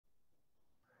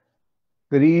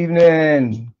Good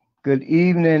evening. Good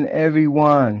evening,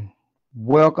 everyone.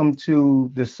 Welcome to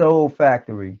the Soul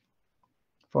Factory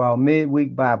for our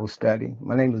midweek Bible study.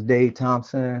 My name is Dave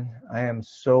Thompson. I am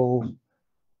so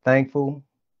thankful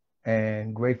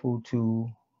and grateful to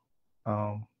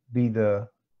be the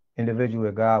individual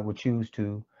that God would choose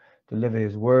to deliver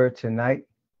His word tonight.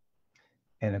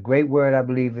 And a great word, I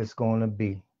believe, it's going to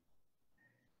be.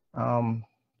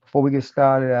 Before we get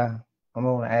started, I'm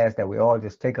going to ask that we all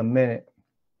just take a minute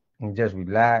and just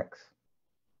relax,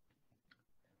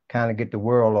 kind of get the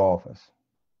world off us.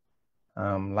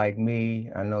 Like me,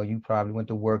 I know you probably went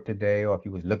to work today, or if you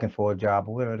was looking for a job,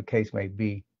 or whatever the case may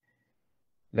be.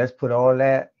 Let's put all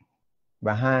that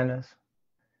behind us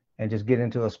and just get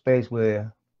into a space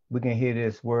where we can hear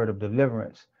this word of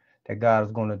deliverance that God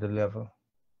is going to deliver.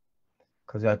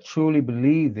 Because I truly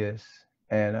believe this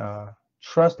and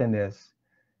trust in this,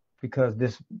 because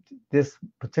this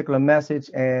particular message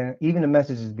and even the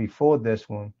messages before this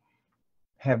one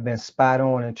have been spot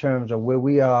on in terms of where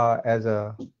we are as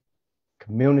a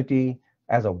community,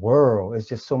 as a world. It's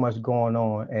just so much going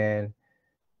on, and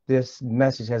this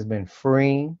message has been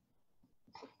freeing,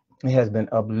 it has been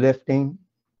uplifting,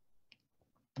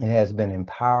 it has been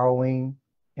empowering.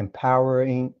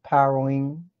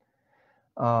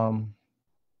 um,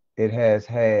 it has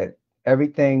had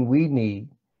everything we need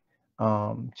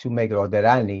to make it, or that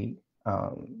I need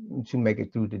to make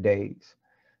it through the days.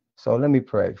 So let me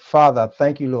pray. Father, I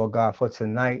thank you, Lord God, for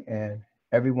tonight, and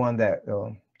everyone that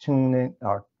tune in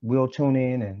or will tune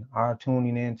in and are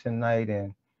tuning in tonight,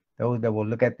 and those that will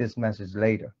look at this message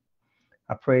later.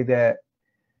 I pray that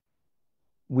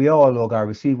we all, Lord God,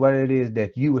 receive what it is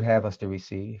that you would have us to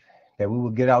receive, that we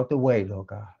will get out the way, Lord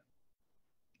God,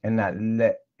 and not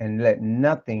let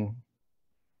nothing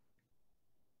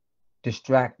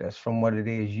distract us from what it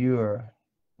is you're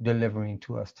delivering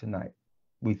to us tonight.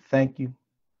 We thank you.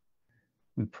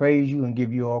 We praise you and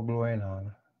give you all glory and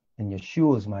honor. In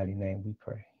Yeshua's mighty name we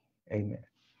pray. Amen.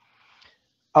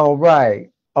 All right.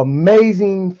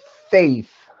 Amazing faith,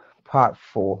 part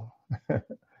 4.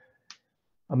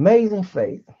 Amazing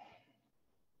faith.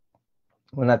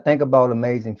 When I think about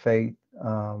amazing faith,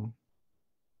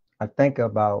 I think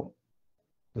about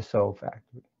the Soul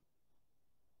Factory.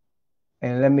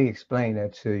 And let me explain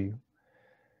that to you.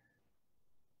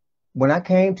 When I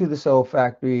came to the Soul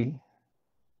Factory,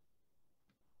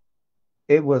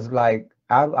 it was like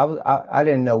I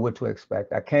didn't know what to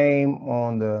expect. I came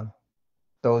on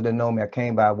those that know me, I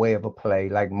came by way of a play,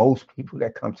 like most people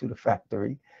that come to the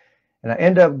factory. And I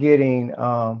end up getting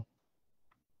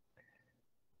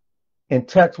in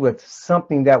touch with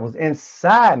something that was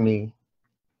inside me,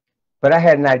 but I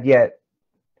had not yet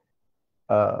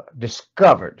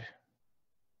discovered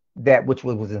that which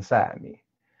was inside me.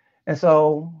 And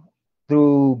so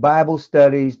through Bible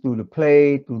studies, through the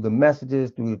play, through the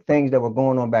messages, through the things that were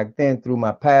going on back then, through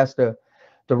my pastor,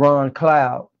 Deron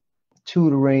Cloud,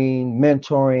 tutoring,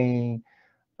 mentoring,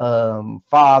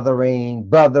 fathering,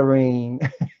 brothering,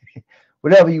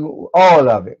 whatever all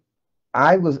of it,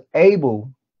 I was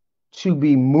able to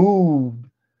be moved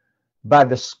by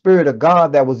the Spirit of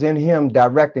God that was in him,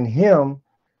 directing him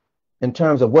in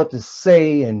terms of what to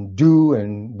say and do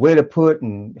and where to put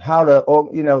and how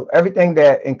to, everything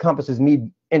that encompasses me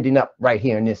ending up right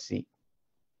here in this seat.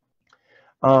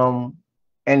 And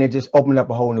it just opened up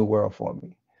a whole new world for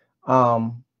me.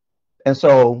 And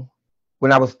so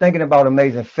when I was thinking about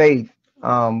amazing faith,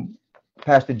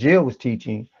 Pastor Jill was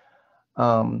teaching.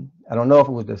 I don't know if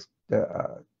it was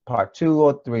the part 2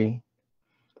 or 3,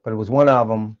 but it was one of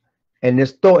them. And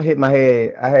this thought hit my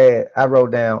head. I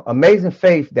wrote down, amazing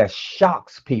faith that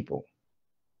shocks people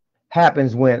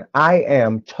happens when I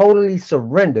am totally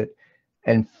surrendered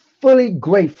and fully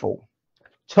grateful.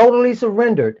 Totally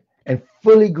surrendered and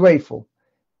fully grateful.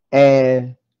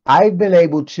 And I've been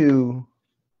able to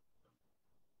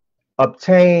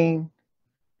obtain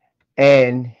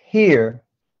and hear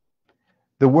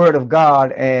the word of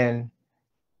God and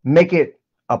make it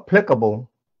applicable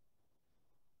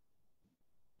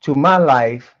to my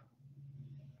life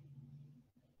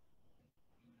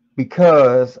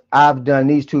because I've done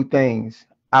these two things.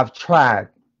 I've tried.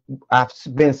 I've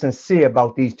been sincere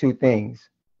about these two things.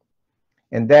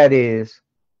 And that is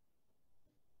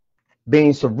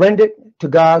being surrendered to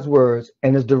God's words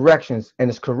and his directions and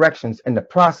his corrections and the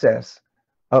process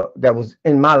that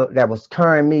was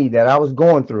carrying me, that I was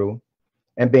going through,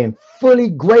 and being fully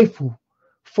grateful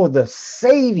for the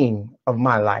saving of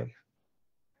my life.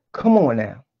 Come on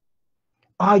now.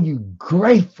 Are you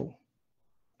grateful?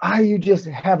 Are you just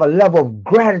have a level of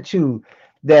gratitude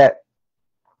that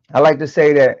I like to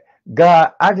say that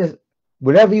God,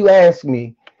 whatever you ask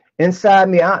me inside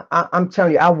me, I'm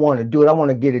telling you, I want to do it. I want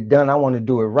to get it done. I want to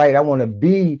do it right. I want to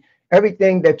be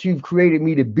everything that you've created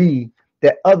me to be,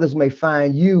 that others may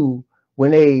find you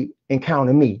when they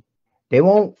encounter me. They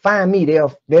won't find me,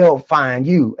 they'll find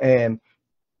you. And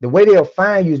the way they'll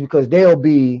find you is because they'll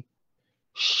be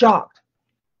shocked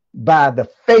by the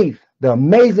faith, the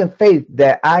amazing faith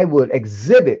that I would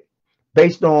exhibit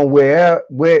based on where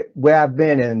I've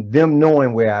been and them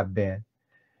knowing where I've been.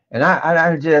 And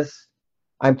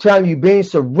I'm telling you, being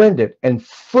surrendered and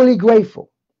fully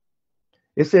grateful.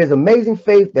 It says amazing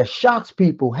faith that shocks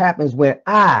people happens when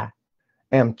I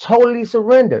am totally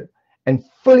surrendered and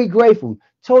fully grateful.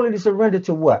 Totally surrendered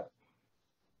to what?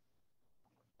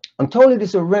 I'm totally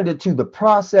surrendered to the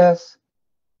process,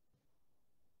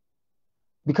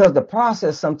 because the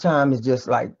process sometimes is just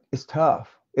like, it's tough.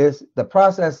 It's the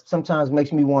process sometimes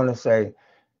makes me want to say,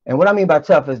 and what I mean by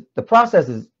tough is the process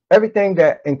is everything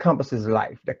that encompasses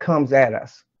life that comes at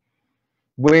us.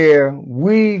 Where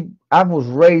I was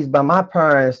raised by my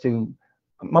parents to,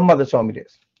 my mother told me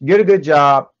this: get a good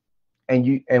job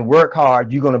and work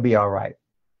hard, you're going to be all right.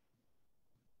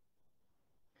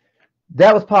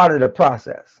 That was part of the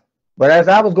process. But as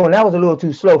I was going, that was a little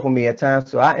too slow for me at times.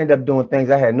 So I ended up doing things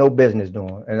I had no business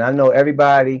doing. And I know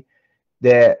everybody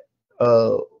that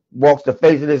walks the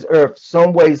face of this earth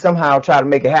some way, somehow try to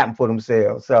make it happen for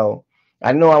themselves. So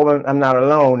I know I'm not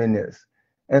alone in this.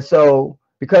 And so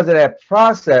because of that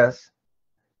process,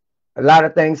 a lot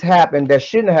of things happened that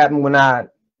shouldn't have happened when I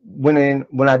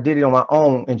did it on my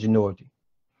own ingenuity.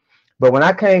 But when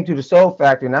I came to the Soul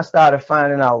Factory and I started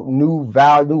finding out new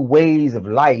ways of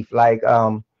life, like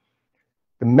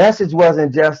the message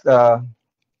wasn't just oh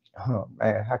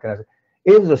man, how can I say?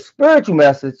 It was a spiritual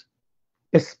message.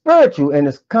 It's spiritual in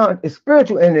it's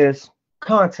spiritual in its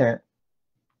content,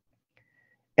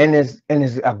 and it's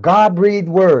a God-breathed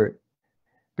word.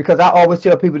 Because I always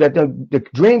tell people that the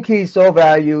dream keys, soul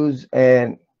values,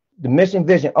 and the mission,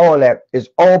 vision, all that is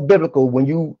all biblical.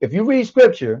 If you read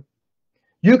scripture,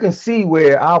 you can see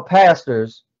where our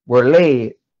pastors were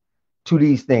led to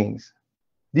these things.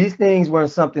 These things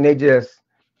weren't something they just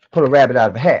put a rabbit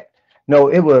out of a hat. No,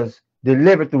 it was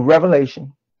delivered through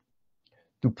revelation,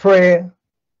 through prayer,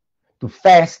 through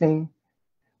fasting,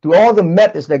 through all the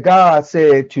methods that God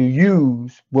said to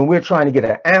use when we're trying to get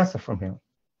an answer from him.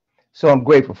 So I'm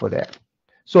grateful for that.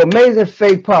 So Amazing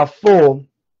Faith Part 4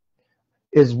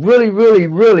 is really, really,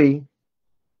 really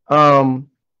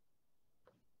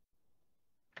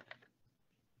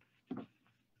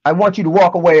I want you to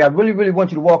walk away. I really, really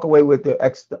want you to walk away with the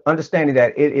understanding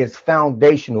that it is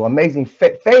foundational. Amazing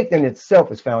faith in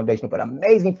itself is foundational, but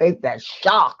amazing faith that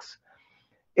shocks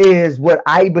is what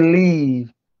I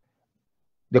believe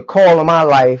the call of my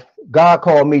life. God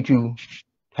called me to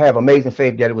have amazing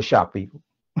faith that it would shock people.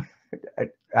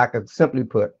 I could simply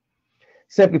put.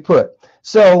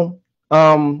 So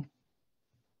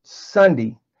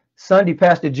Sunday,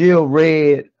 Pastor Jill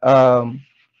read.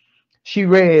 She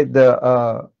read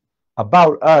the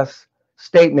about us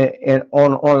statement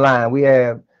online. We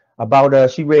have about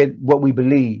us. She read what we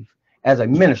believe as a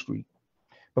ministry.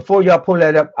 Before y'all pull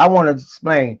that up, I want to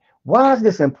explain why is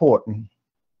this important.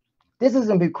 This is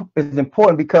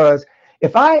important because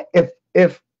if I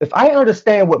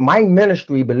understand what my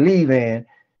ministry believe in,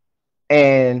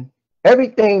 and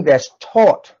everything that's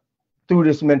taught through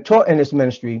this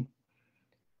ministry,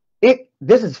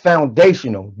 this is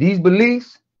foundational. These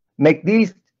beliefs make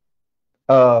these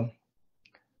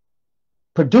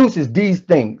produces these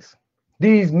things,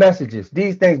 these messages,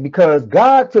 these things, because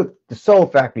God took the Soul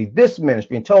Factory, this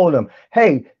ministry, and told them,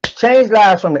 hey, change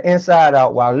lives from the inside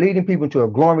out while leading people to a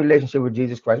growing relationship with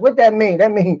Jesus Christ. What that mean?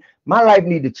 That means my life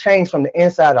need to change from the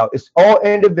inside out. It's all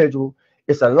individual.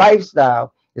 It's a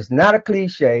lifestyle. It's not a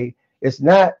cliche. It's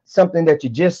not something that you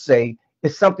just say.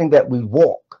 It's something that we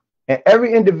walk. And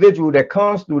every individual that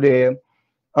comes through there,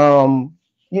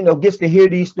 gets to hear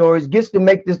these stories, gets to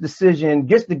make this decision,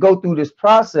 gets to go through this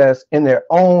process in their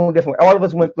own different way. All of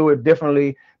us went through it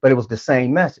differently, but it was the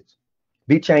same message.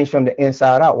 Be changed from the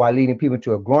inside out while leading people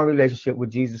to a growing relationship with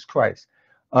Jesus Christ.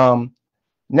 Now,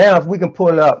 if we can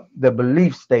pull up the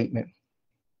belief statement.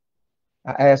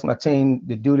 I asked my team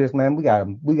to do this, man. We got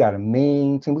a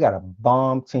mean team. We got a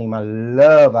bomb team. I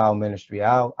love our ministry.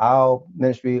 Our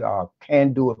ministry are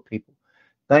can-do it people.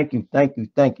 Thank you.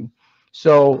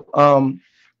 So,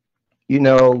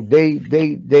 they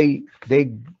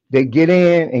get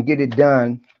in and get it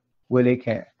done where they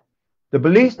can. The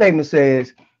belief statement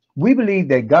says, we believe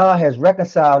that God has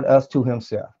reconciled us to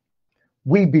himself.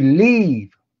 We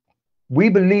believe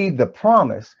the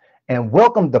promise and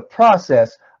welcome the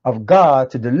process of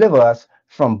God to deliver us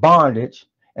from bondage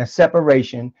and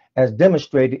separation as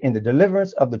demonstrated in the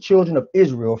deliverance of the children of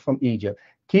Israel from Egypt.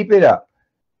 Keep it up.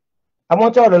 I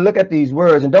want y'all to look at these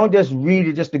words and don't just read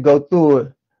it just to go through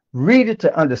it. Read it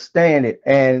to understand it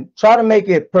and try to make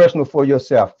it personal for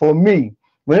yourself. For me,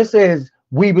 when it says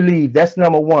we believe, that's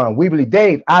number one. We believe.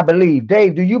 Dave, I believe.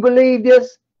 Dave, do you believe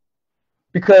this?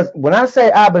 Because when I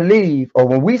say I believe, or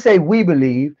when we say we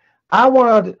believe, I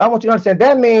want you to understand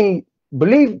that means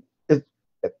belief is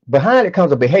behind it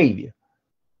comes a behavior.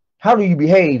 How do you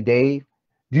behave, Dave?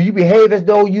 Do you behave as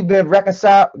though you've been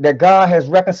reconciled, that God has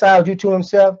reconciled you to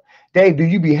himself? Dave, do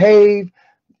you behave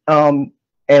and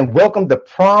welcome the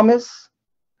promise?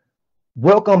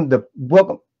 Welcome,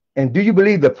 and do you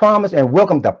believe the promise and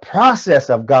welcome the process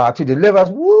of God to deliver us?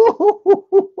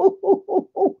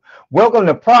 Woo-hoo-hoo-hoo-hoo-hoo. Welcome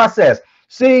the process.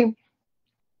 See,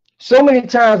 so many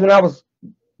times when I was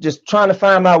just trying to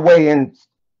find my way in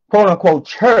quote unquote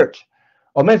church,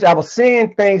 or maybe I was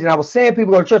seeing things and I was seeing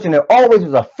people go to church and it always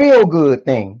was a feel good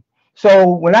thing. So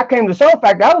when I came to Soul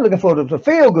Factory, I was looking for the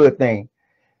feel good thing.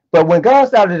 But when God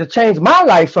started to change my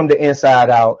life from the inside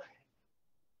out,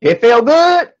 it felt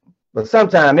good, but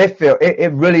sometimes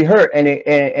it really hurt, and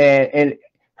it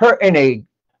hurt in a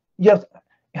just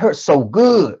it hurt so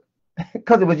good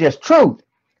because it was just truth.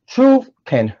 Truth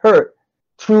can hurt,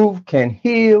 truth can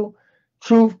heal,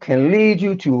 truth can lead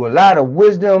you to a lot of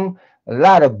wisdom, a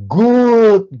lot of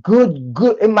good.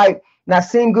 It might not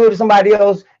seem good to somebody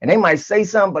else, and they might say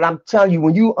something, but I'm telling you,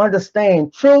 when you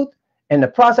understand truth and the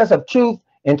process of truth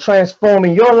and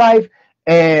transforming your life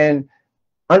and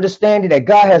understanding that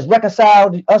God has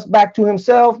reconciled us back to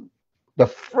himself, the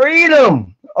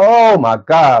freedom. Oh my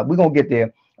God, we're going to get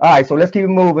there. All right, so let's keep it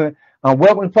moving.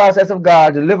 Welcome to the process of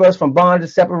God, deliver us from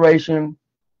bondage, separation,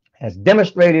 as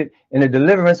demonstrated in the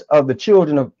deliverance of the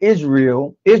children of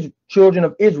Israel,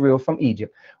 from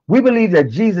Egypt. We believe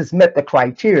that Jesus met the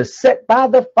criteria set by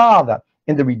the Father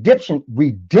in the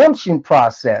redemption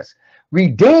process.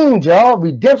 Redeemed, y'all,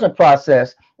 redemption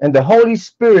process, and the Holy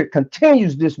Spirit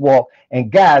continues this walk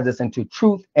and guides us into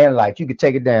truth and light. You can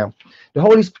take it down. The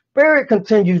Holy Spirit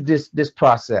continues this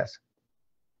process.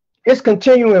 It's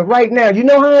continuing right now. You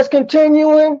know how it's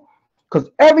continuing? Because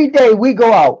every day we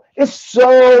go out, it's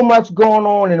so much going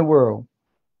on in the world.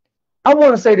 I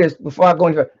want to say this before I go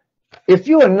into it. If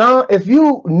you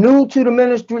new to the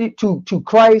ministry, to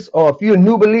Christ, or if you're a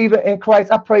new believer in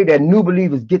Christ, I pray that new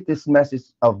believers get this message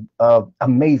of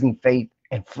amazing faith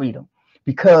and freedom.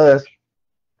 Because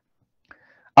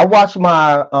I watched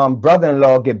my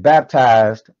brother-in-law get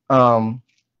baptized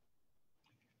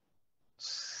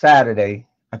Saturday.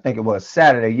 I think it was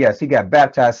Saturday. Yes, he got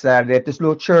baptized Saturday at this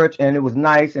little church, and it was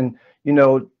nice, and you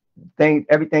know,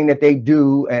 everything that they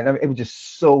do, and it was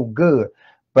just so good.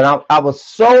 But I was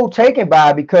so taken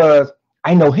by it because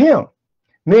I know him.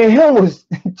 Me and him was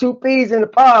two peas in the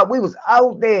pod. We was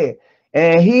out there,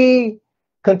 and he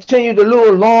continued a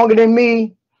little longer than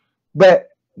me. But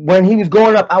when he was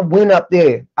going up, I went up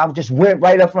there. I just went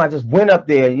right up front. I just went up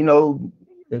there. You know,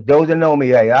 those that know me,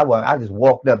 hey, I just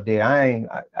walked up there. I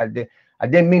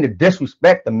didn't mean to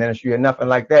disrespect the ministry or nothing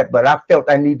like that, but I felt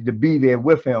I needed to be there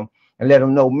with him and let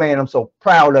him know, man, I'm so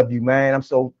proud of you, man. I'm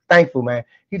so thankful, man.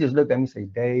 He just looked at me and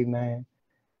said, Dave, man,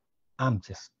 I'm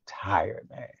just tired,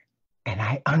 man. And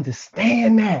I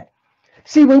understand that.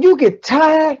 See, when you get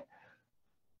tired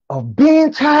of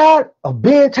being tired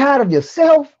of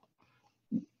yourself,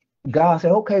 God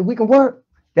said, okay, we can work.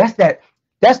 That's that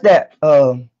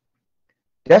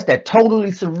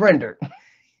totally surrendered.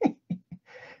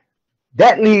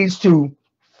 That leads to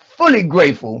fully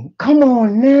grateful. Come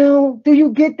on now. Do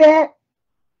you get that?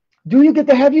 Do you get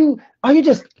that? Are you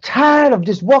just tired of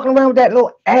just walking around with that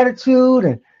little attitude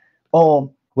and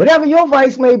whatever your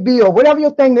vice may be, or whatever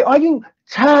your thing? Are you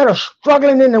tired of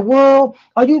struggling in the world?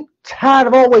 Are you tired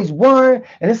of always worrying?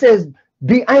 And it says,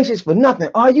 be anxious for nothing.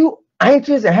 Are you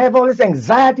anxious and have all this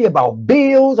anxiety about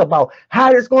bills, about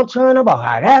how it's going to turn out, about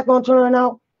how that's going to turn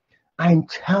out? I'm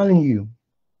telling you,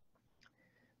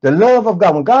 the love of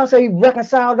God, when God said he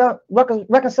reconciled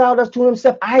us to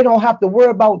himself, I don't have to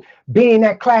worry about being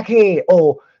that crackhead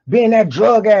or being that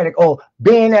drug addict or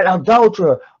being that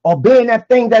adulterer or being that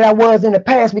thing that I was in the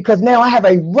past, because now I have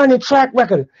a running track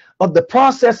record of the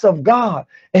process of God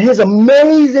and his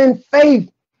amazing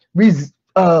faith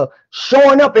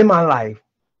showing up in my life.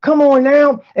 Come on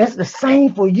now. And it's the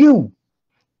same for you.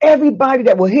 Everybody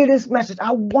that will hear this message,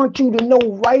 I want you to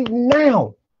know right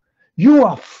now, you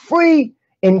are free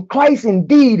in Christ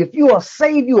indeed. If you are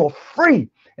saved, you are free.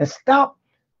 And stop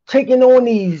taking on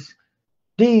these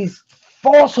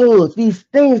falsehoods, these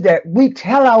things that we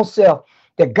tell ourselves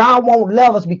that God won't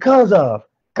love us because of.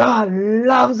 God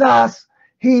loves us.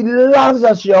 He loves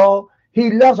us, y'all.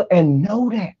 He loves her, and know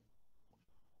that.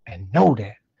 And know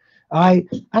that. All right.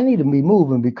 I need to be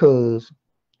moving because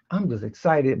I'm just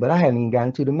excited, but I haven't even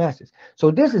gotten to the message.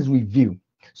 So this is review.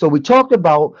 So we talked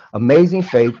about amazing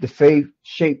faith, the faith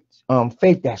shaped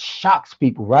faith that shocks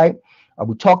people, right?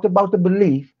 We talked about the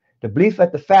belief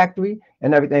at the factory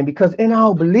and everything, because in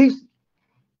our belief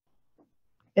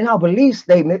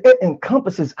statement, it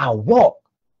encompasses our walk.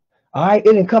 All right,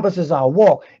 it encompasses our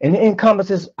walk, and it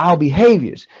encompasses our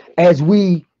behaviors as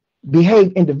we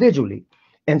behave individually.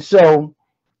 And so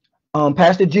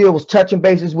Pastor Jill was touching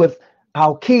bases with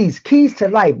our keys to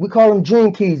life. We call them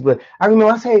dream keys, but I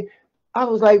remember I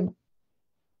was like,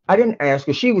 I didn't ask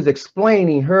her. She was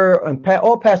explaining her, and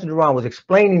Pastor Duran was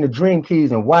explaining the dream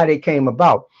keys and why they came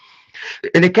about.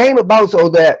 And it came about so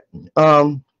that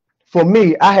for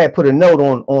me, I had put a note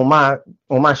on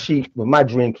my sheet with my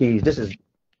dream keys. This is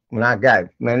when I got it.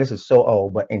 Man, this is so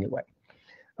old, but anyway.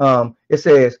 It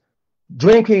says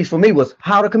dream keys for me was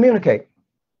how to communicate.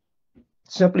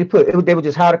 Simply put, they were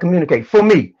just how to communicate for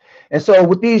me. And so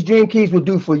what these dream keys will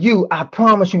do for you, I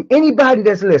promise you, anybody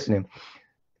that's listening.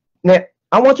 Now,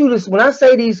 I want you to, when I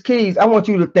say these keys, I want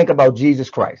you to think about Jesus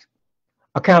Christ.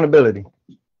 Accountability.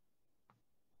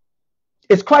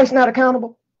 Is Christ not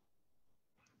accountable?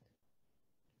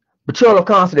 Betrayal of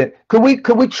confidence. Could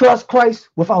we trust Christ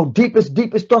with our deepest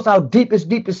thoughts, our deepest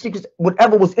secrets,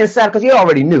 whatever was inside, because he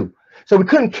already knew. So we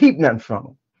couldn't keep nothing from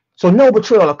him. So no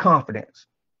betrayal of confidence.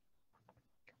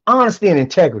 Honesty and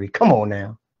integrity. Come on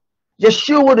now.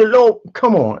 Yeshua the Lord.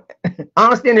 Come on.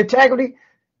 Honesty and integrity.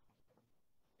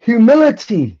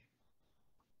 Humility.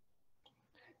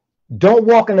 Don't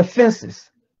walk in the fences.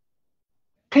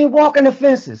 Can't walk in the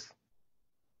fences.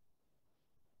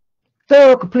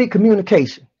 Thorough, complete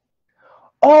communication.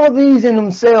 All these in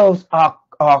themselves are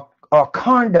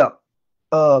conduct,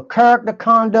 character,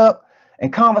 conduct,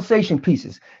 and conversation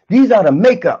pieces. These are the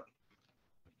makeup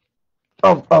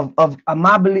of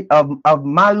my belief of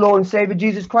my Lord and Savior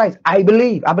Jesus Christ. I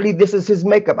believe this is his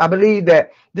makeup. I believe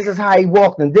that this is how he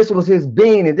walked, and this was his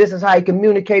being, and this is how he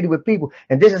communicated with people,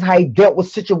 and this is how he dealt with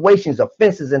situations,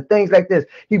 offenses, and things like this.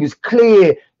 He was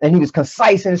clear and he was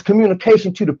concise in his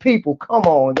communication to the people. Come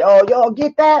on, y'all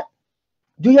get that?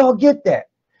 Do y'all get that?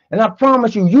 And I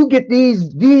promise you, you get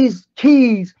these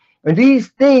keys and these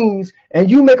things,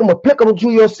 and you make them applicable to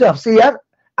yourself. See, I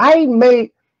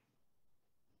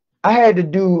had to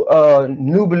do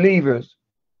new believers,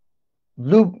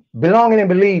 belonging and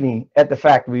believing at the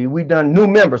factory. We done new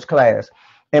members class,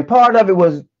 and part of it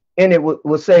was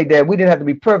would say that we didn't have to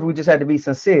be perfect, we just had to be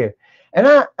sincere. And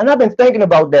I've been thinking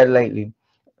about that lately.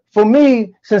 For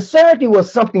me, sincerity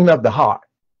was something of the heart.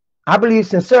 I believe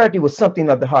sincerity was something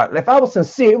of the heart. If I was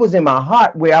sincere, it was in my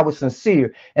heart where I was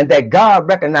sincere, and that God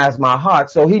recognized my heart,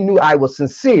 so he knew I was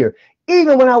sincere.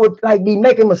 Even when I would be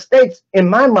making mistakes in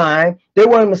my mind, they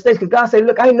weren't mistakes, because God said,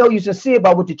 look, I know you're sincere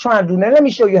about what you're trying to do. Now let me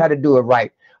show you how to do it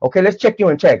right. Okay, let's check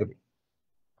your integrity.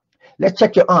 Let's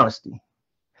check your honesty.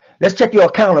 Let's check your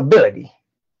accountability.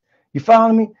 You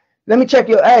follow me? Let me check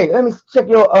your let me check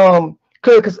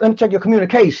your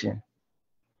communication.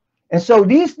 And so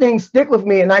these things stick with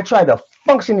me, and I try to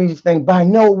function in these things. By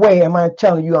no way am I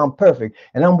telling you I'm perfect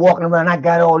and I'm walking around, I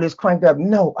got all this cranked up.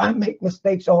 No, I make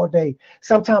mistakes all day.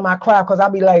 Sometimes I cry because I'll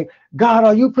be like, God,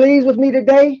 are you pleased with me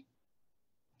today?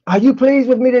 Are you pleased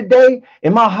with me today?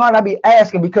 In my heart, I'll be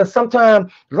asking, because sometimes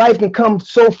life can come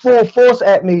so full force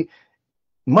at me,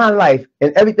 my life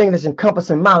and everything that's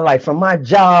encompassing my life, from my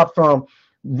job, from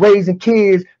raising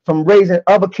kids, from raising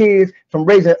other kids,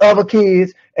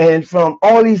 and from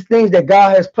all these things that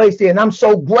God has placed here. And I'm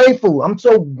so grateful. I'm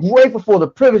so grateful for the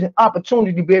privilege and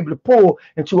opportunity to be able to pour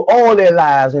into all their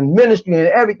lives and ministry and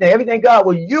everything God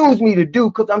will use me to do,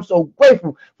 because I'm so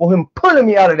grateful for him pulling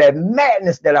me out of that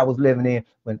madness that I was living in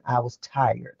when I was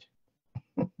tired.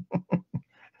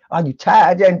 Are you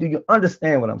tired? Do you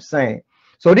understand what I'm saying?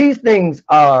 So these things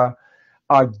are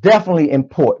definitely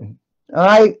important. All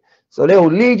right. So they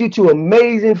will lead you to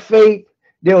amazing faith.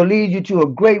 They'll lead you to a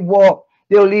great walk.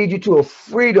 They'll lead you to a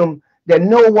freedom that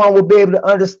no one will be able to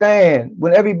understand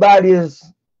when everybody is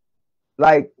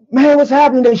like, man, what's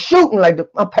happening? They're shooting. Like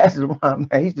my pastor, man,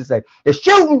 he used to say, they're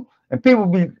shooting. And people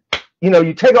be,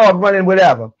 you take off running,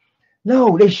 whatever.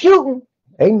 No, they're shooting.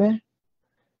 Amen.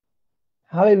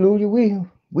 Hallelujah.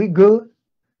 We good.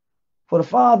 For the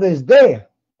Father is there,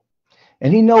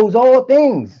 and he knows all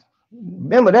things.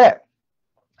 Remember that.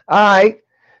 All right,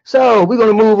 so we're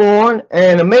going to move on.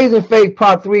 And Amazing Faith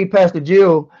Part 3, Pastor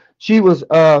Jill, she was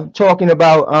talking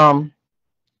about how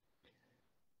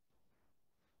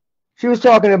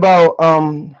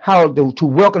to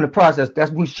welcome the process.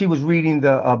 That's what she was reading,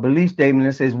 the belief statement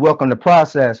that says welcome the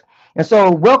process. And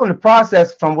so welcome the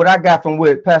process. From what I got from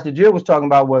what Pastor Jill was talking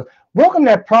about was welcome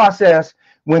that process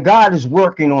when God is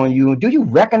working on you. Do you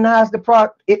recognize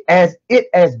it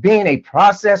as being a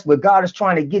process where God is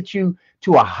trying to get you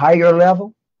to a higher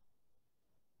level?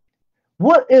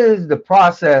 What is the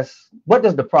process? What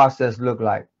does the process look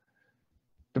like?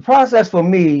 The process for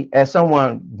me, as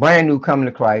someone brand new coming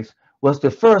to Christ, was to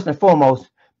first and foremost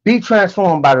be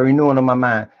transformed by the renewing of my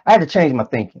mind. I had to change my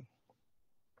thinking.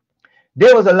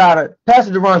 There was a lot of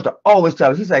Pastor Durant to always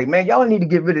tell us, he's like, man, y'all need to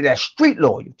get rid of that street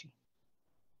loyalty.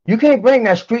 You can't bring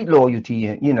that street loyalty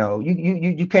in,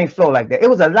 you can't flow like that. It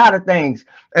was a lot of things.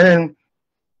 And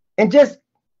just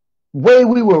way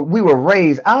we were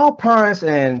raised, our parents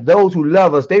and those who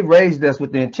love us, they raised us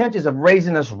with the intentions of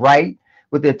raising us right,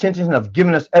 with the intention of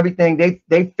giving us everything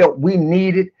they felt we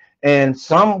needed. And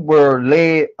some were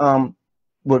led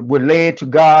to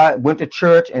God, went to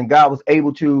church, and God was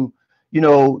able to, they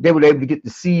were able to get the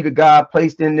seed of God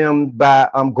placed in them by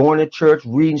going to church,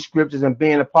 reading scriptures, and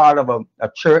being a part of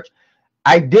a church.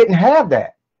 I didn't have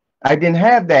that.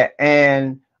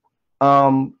 And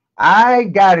I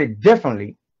got it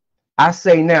differently. I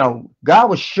say now, God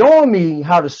was showing me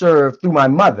how to serve through my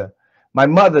mother. My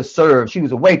mother served. She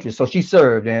was a waitress, so she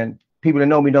served, and people that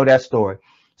know me know that story.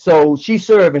 So she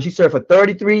served, and she served for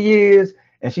 33 years,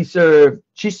 and she served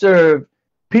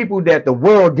people that the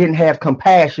world didn't have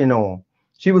compassion on.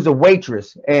 She was a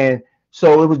waitress, and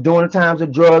so it was during the times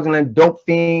of drugs and then dope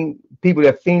fiend, people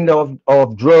that fiend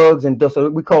off drugs, and so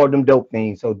we called them dope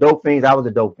fiends. So dope fiends, I was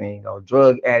a dope fiend or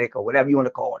drug addict or whatever you want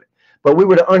to call it. But we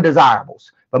were the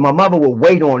undesirables. But my mother would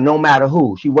wait on no matter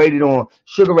who. She waited on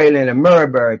Sugar Ray Leonard,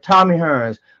 Murray, Tommy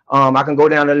Hearns. I can go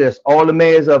down the list. All the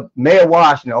mayors of Mayor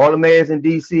Washington, all the mayors in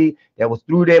D.C. that was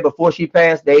through there before she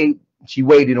passed, she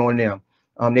waited on them.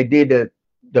 They did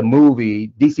the movie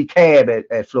D.C. Cab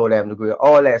at Florida Avenue Grill,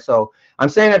 all that. So I'm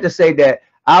saying that to say that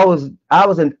I was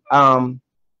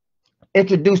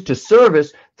introduced to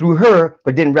service through her,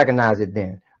 but didn't recognize it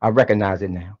then. I recognize it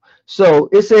now. So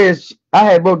it says, I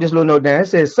had wrote this little note down. It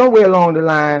says, somewhere along the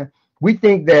line, we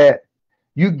think that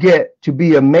you get to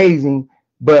be amazing,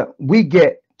 but we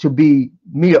get to be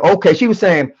me. Okay, she was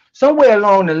saying, somewhere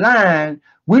along the line,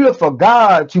 we look for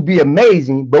God to be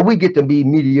amazing, but we get to be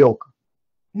mediocre.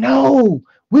 No,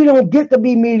 we don't get to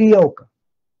be mediocre.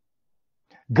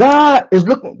 God is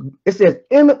looking, it says,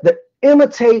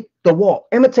 imitate the walk,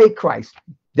 imitate Christ.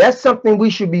 That's something we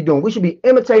should be doing. We should be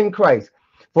imitating Christ.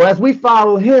 For as we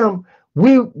follow him,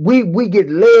 we get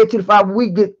led to the Father.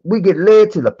 We get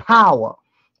led to the power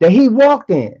that he walked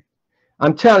in.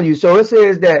 I'm telling you. So it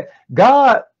says that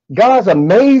God's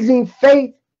amazing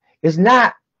faith is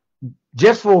not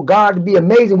just for God to be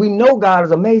amazing. We know God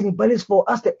is amazing, but it's for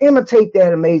us to imitate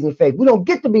that amazing faith. We don't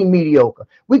get to be mediocre.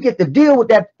 We get to deal with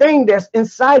that thing that's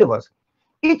inside of us.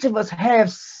 Each of us have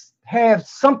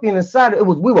something inside of it.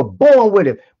 We were born with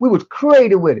it. We was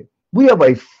created with it. We have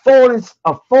a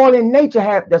fallen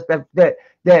nature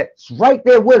that's right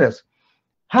there with us.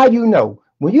 How you know?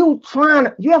 When you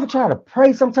ever try to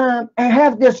pray sometime and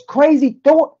have this crazy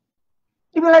thought,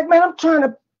 you be like, man,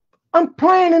 I'm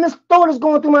praying and this thought is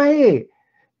going through my head.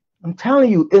 I'm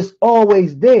telling you, it's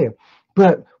always there.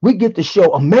 But we get to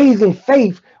show amazing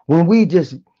faith when we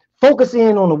just focus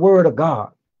in on the word of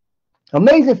God.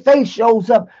 Amazing faith shows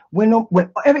up when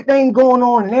everything's going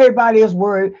on and everybody is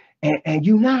worried and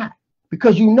you not.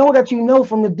 Because you know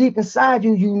from the deep inside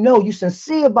you, you're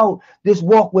sincere about this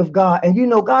walk with God. And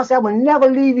God said, I will never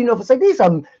leave you. For say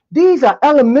these are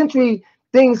elementary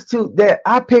things that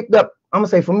I picked up. I'm gonna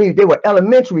say for me, they were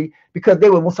elementary because they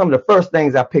were some of the first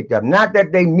things I picked up. Not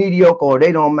that they mediocre or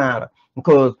they don't matter.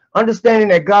 Because understanding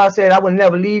that God said, I will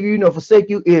never leave you, forsake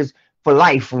you is for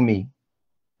life for me.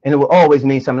 And it will always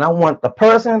mean something. I want the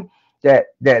person that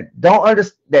don't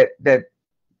understand that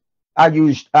I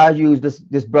use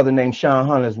this brother named Sean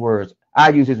Hunter's words. I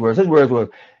use his words. His words were,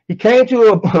 he came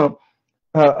to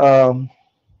a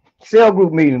cell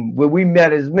group meeting where we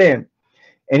met as men,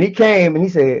 and he came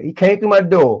through my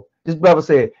door. This brother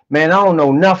said, man, I don't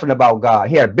know nothing about God.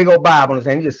 He had a big old Bible in his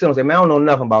hand. He just sit and said, man, I don't know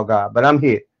nothing about God, but I'm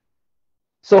here.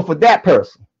 So for that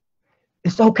person,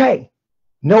 it's okay.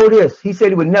 Know this. He said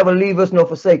he would never leave us nor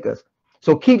forsake us.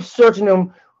 So keep searching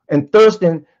him and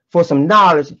thirsting for some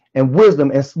knowledge and wisdom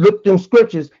and look them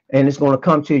scriptures, and it's going to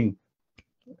come to you.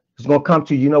 It's going to come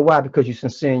to you. You know why? Because you're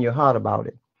sincere in your heart about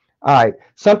it. All right.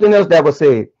 Something else that was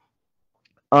said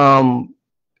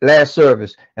last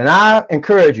service, and I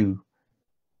encourage you,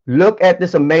 look at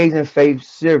this Amazing Faith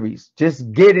series.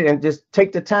 Just get it and just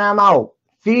take the time out.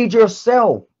 Feed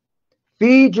yourself.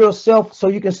 Feed yourself so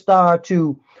you can start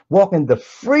to walk in the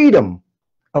freedom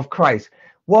of Christ.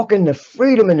 Walk in the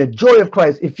freedom and the joy of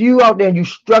Christ. If you out there and you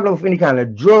struggling with any kind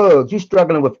of drugs, you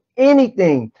struggling with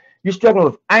anything, you're struggling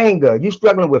with anger, you're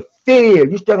struggling with fear,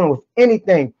 you're struggling with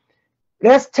anything,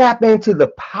 let's tap into the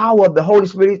power of the Holy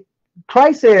Spirit.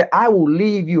 Christ said, I will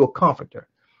leave you a comforter.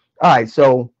 All right,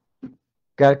 so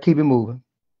gotta keep it moving.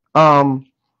 Pastor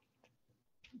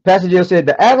Jill said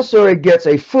the adversary gets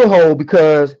a foothold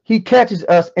because he catches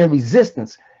us in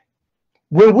resistance.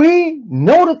 When we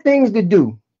know the things to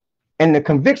do and the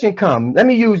conviction comes, let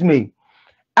me use me.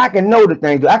 I can know the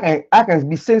things. I can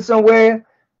be sitting somewhere.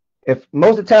 If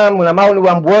most of the time when I'm out in the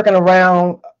world, I'm working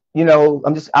around, you know,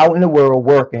 I'm just out in the world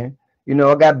working. You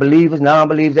know, I got believers,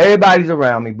 non-believers, everybody's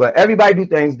around me, but everybody do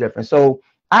things different. So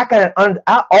I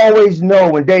always know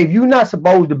when, Dave, you're not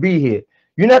supposed to be here.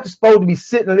 You're not supposed to be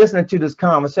sitting and listening to this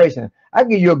conversation. I'll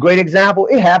give you a great example.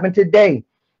 It happened today.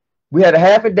 We had a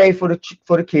half a day for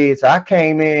the kids. I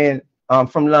came in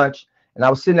from lunch and I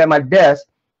was sitting at my desk,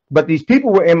 but these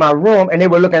people were in my room and they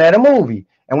were looking at a movie.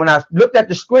 And when I looked at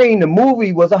the screen, the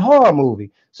movie was a horror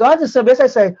movie. So I just said this. I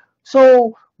say,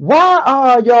 so why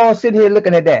are y'all sitting here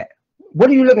looking at that? What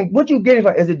are you looking? What you getting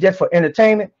for? Is it just for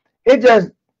entertainment? It just,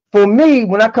 for me,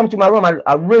 when I come to my room,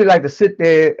 I really like to sit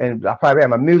there and I probably have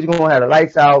my music on, have the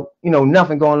lights out, you know,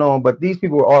 nothing going on. But these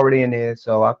people were already in there,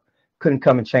 so I couldn't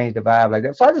come and change the vibe like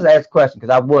that. So I just asked questions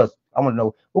because I want to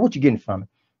know, well, what you getting from it?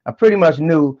 I pretty much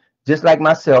knew, just like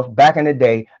myself, back in the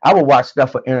day, I would watch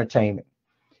stuff for entertainment.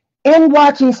 In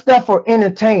watching stuff for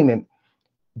entertainment,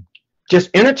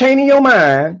 just entertaining your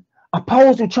mind,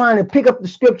 opposed to trying to pick up the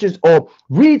scriptures or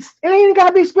read. It ain't even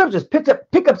gotta be scriptures. Pick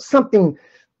up something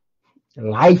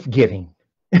life-giving,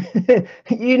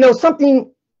 you know,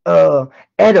 something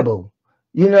edible,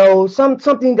 you know,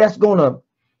 something that's gonna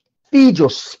feed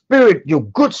your spirit, your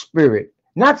good spirit,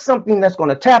 not something that's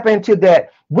gonna tap into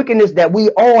that wickedness that we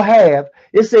all have.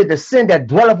 It says the sin that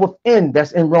dwelleth within,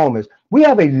 that's in Romans. We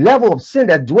have a level of sin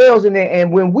that dwells in there,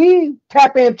 and when we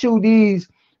tap into these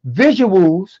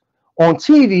visuals on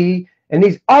TV and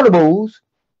these audibles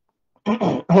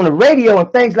on the radio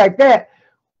and things like that,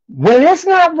 when it's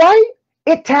not right,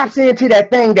 it taps into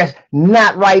that thing that's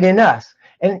not right in us.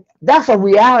 And that's a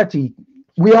reality.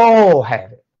 We all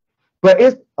have it. But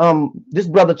it's this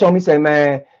brother told me, say,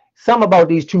 man, something about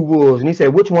these two wolves. And he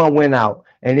said, which one went out?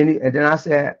 And then I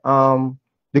said,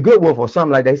 the good wolf or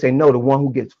something like that. They say, no, the one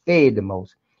who gets fed the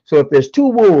most. So if there's two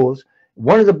wolves,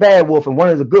 one is a bad wolf and one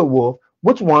is a good wolf,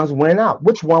 which ones went out?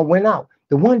 Which one went out?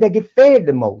 The one that get fed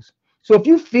the most. So if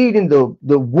you feeding the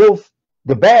wolf,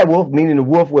 the bad wolf, meaning the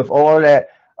wolf with all that,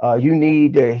 you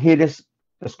need to hear this.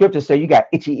 The scriptures say you got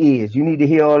itchy ears. You need to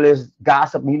hear all this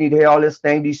gossip. You need to hear all this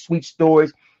thing, these sweet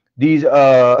stories, these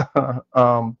shows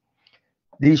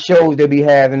they be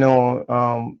having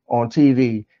on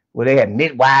TV where they had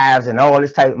midwives and all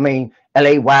this type. I mean,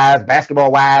 LA wives,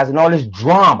 basketball wives, and all this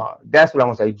drama. That's what I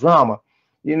want to say, drama.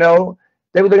 You know,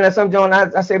 they were looking at some joint.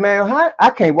 I say, man, I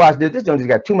can't watch this. This joint just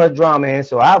got too much drama in.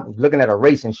 So I was looking at a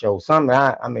racing show, something.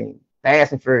 I mean,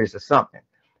 Fast and Furious or something.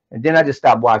 And then I just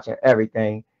stopped watching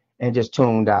everything and just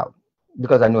tuned out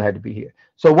because I knew I had to be here.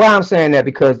 So why I'm saying that,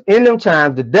 because in them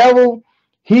times, the devil,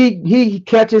 he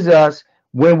catches us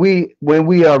when we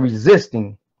are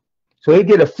resisting. So he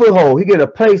get a foothold. He get a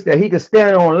place that he can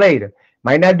stand on later.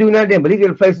 Might not do nothing, but he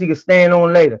get a place he can stand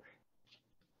on later.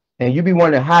 And you be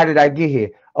wondering, how did I get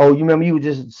here? Oh, you remember you were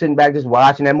just sitting back just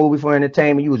watching that movie for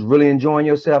entertainment. You was really enjoying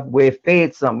yourself, where it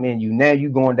fed something in you. Now you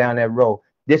going down that road.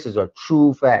 This is a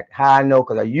true fact. How I know,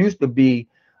 because I used to be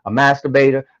a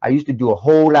masturbator. I used to do a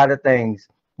whole lot of things,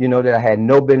 you know, that I had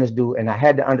no business do. And I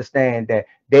had to understand that,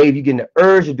 Dave, you're getting the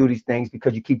urge to do these things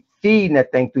because you keep feeding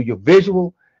that thing through your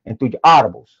visual and through your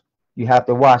audibles. You have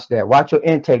to watch that. Watch your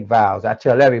intake valves. I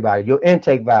tell everybody, your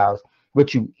intake valves,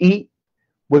 what you eat,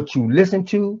 what you listen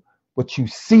to, what you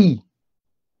see.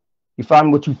 You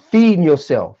find what you feeding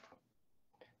yourself.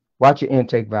 Watch your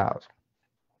intake valves.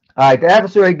 All right, the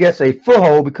adversary gets a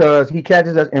foothold because he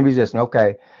catches us in resistance.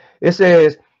 Okay. It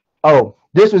says, oh,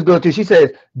 this was good too. She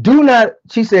says, do not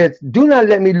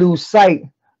let me lose sight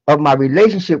of my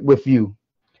relationship with you.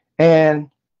 And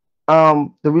my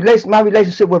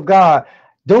relationship with God,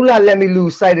 do not let me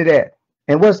lose sight of that.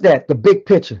 And what's that? The big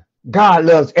picture. God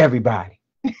loves everybody.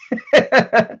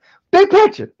 Big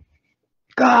picture.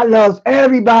 God loves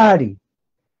everybody.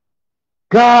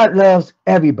 God loves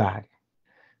everybody.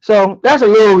 So that's a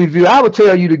little review. I would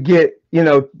tell you to get, you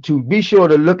know, to be sure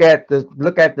to look at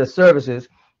the services,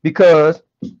 because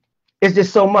it's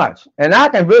just so much. And I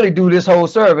can really do this whole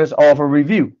service off a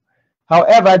review.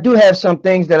 However, I do have some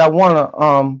things that I want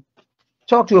to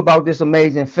talk to you about this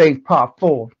Amazing Faith Part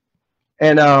 4.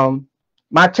 And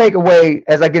my takeaway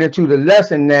as I get into the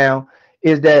lesson now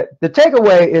is that the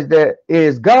takeaway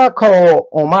is God call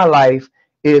on my life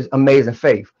is amazing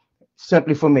faith.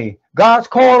 Simply for me, God's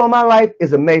call on my life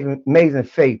is amazing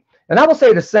faith. And I would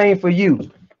say the same for you.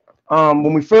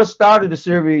 When we first started the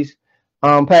series,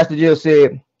 Pastor Jill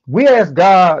said, we asked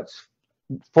God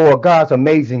for God's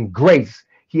amazing grace.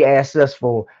 He asked us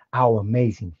for our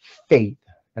amazing faith.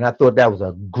 And I thought that was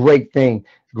a great thing,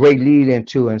 great lead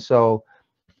into. And so,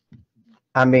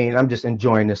 I mean, I'm just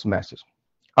enjoying this message.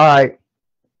 All right.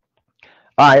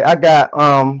 All right. I got,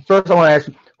 first I want to ask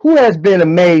you, who has been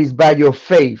amazed by your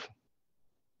faith?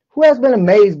 Who has been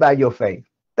amazed by your faith?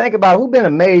 Think about who's been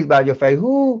amazed by your faith.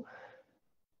 Who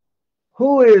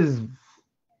is,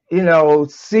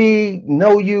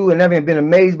 know you and never been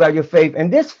amazed by your faith.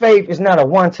 And this faith is not a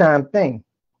one-time thing.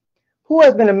 Who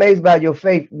has been amazed by your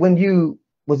faith when you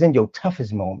was in your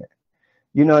toughest moment?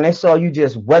 And they saw you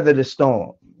just weather the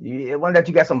storm. One that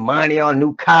you got some money on a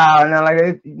new car and all like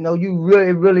that. You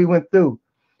really went through.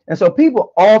 And so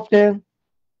people often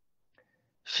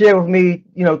share with me,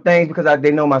 things because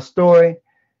they know my story.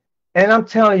 And I'm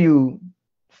telling you,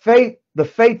 the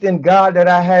faith in God that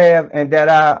I have and that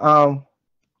I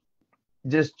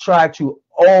just try to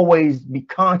always be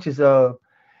conscious of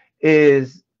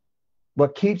is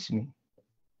what keeps me.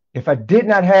 If I did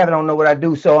not have it, I don't know what I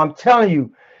do. So I'm telling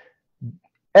you,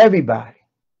 everybody,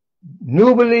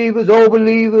 new believers, old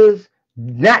believers,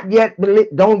 don't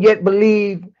yet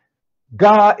believe,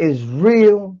 God is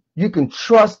real. You can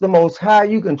trust the Most High.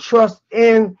 You can trust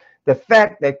in the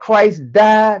fact that Christ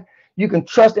died. You can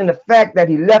trust in the fact that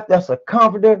he left us a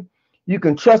comforter. You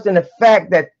can trust in the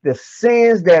fact that the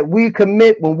sins that we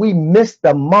commit when we miss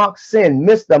the mark,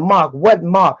 miss the mark. What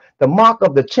mark? The mark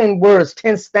of the 10 words,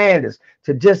 10 standards,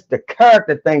 to just the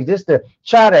character things, just to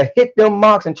try to hit them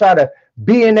marks and try to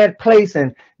be in that place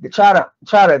and try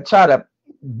to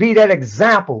be that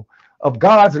example of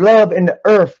God's love in the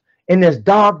earth in this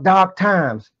dark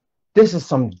times. This is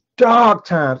some dark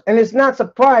times, and it's not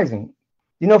surprising.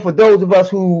 For those of us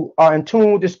who are in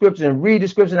tune with the scriptures and read the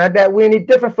scriptures like that, we're any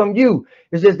different from you.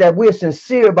 It's just that we're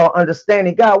sincere about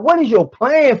understanding God. What is your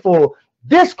plan for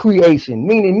this creation?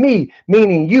 Meaning me,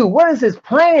 meaning you. What is his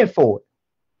plan for it?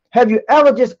 Have you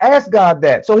ever just asked God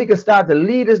that so he can start to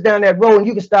lead us down that road and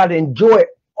you can start to enjoy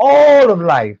all of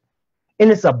life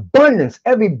in its abundance,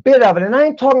 every bit of it? And I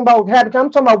ain't talking about happy time.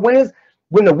 I'm talking about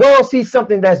when the world sees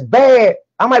something that's bad.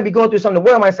 I might be going through something. The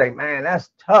world might say, man,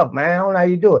 that's tough, man. I don't know how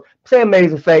you do it. Say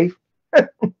amazing faith.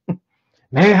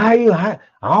 Man, I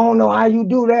don't know how you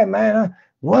do that, man.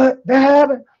 What? That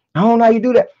happened? I don't know how you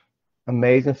do that.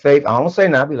 Amazing faith. I don't say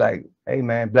nothing. I'll be like, hey,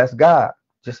 man, bless God.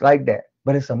 Just like that.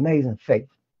 But it's amazing faith.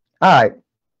 All right.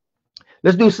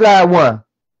 Let's do slide 1.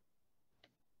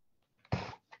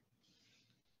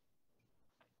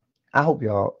 I hope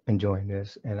y'all enjoying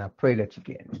this, and I pray that you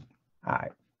get it. All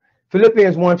right.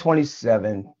 Philippians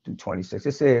 1:27-26.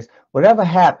 It says, whatever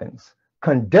happens,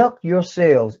 conduct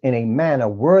yourselves in a manner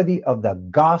worthy of the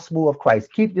gospel of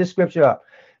Christ. Keep this scripture up.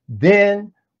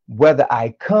 Then, whether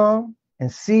I come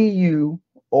and see you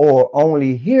or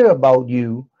only hear about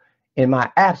you in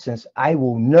my absence, I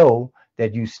will know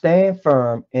that you stand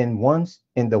firm in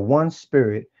the one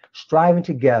spirit, striving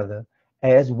together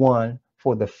as one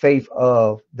for the faith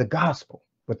of the gospel,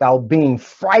 without being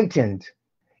frightened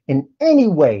in any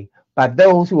way by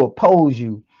those who oppose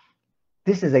you.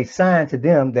 This is a sign to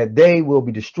them that they will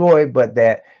be destroyed, but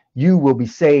that you will be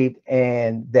saved,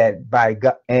 and that by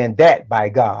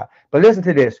God. But listen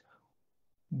to this.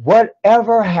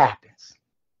 Whatever happens,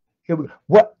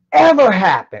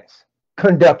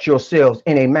 conduct yourselves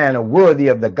in a manner worthy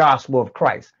of the gospel of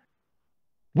Christ.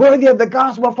 Worthy of the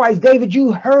gospel of Christ. David,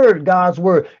 you heard God's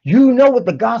word. You know what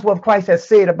the gospel of Christ has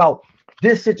said about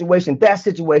this situation, that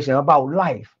situation, about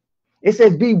life. It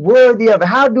says, be worthy of it.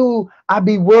 How do I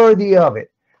be worthy of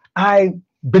it? I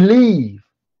believe.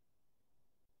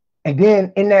 And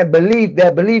then in that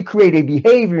belief create a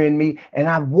behavior in me, and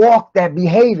I walk that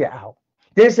behavior out.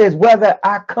 Then it says, whether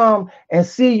I come and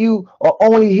see you or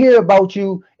only hear about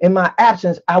you in my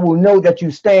absence, I will know that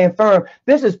you stand firm.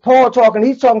 This is Paul talking.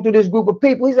 He's talking to this group of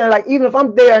people. He's saying, like, even if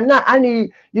I'm there or not, I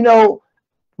need,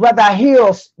 whether I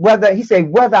hear,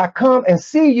 whether I come and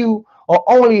see you or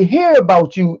only hear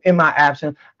about you in my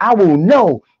absence, I will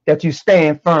know that you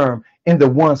stand firm in the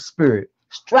one spirit,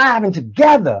 striving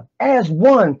together as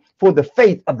one for the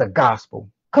faith of the gospel.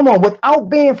 Come on, without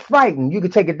being frightened. You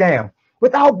can take it down.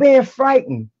 Without being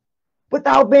frightened.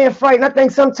 I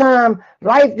think sometimes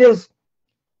life just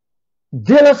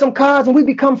deal us some cards and we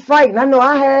become frightened. I know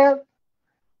I have.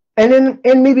 And then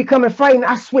in me becoming frightened,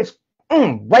 I switch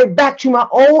right back to my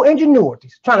old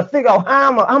ingenuities, trying to figure out how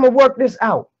I'm going to work this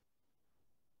out.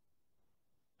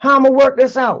 How I'm gonna work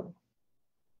this out?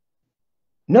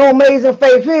 No amazing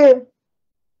faith here.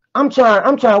 I'm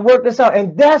trying to work this out.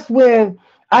 And that's when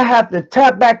I have to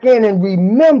tap back in and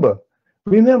remember,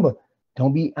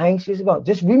 don't be anxious about,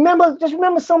 just remember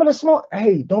some of the small,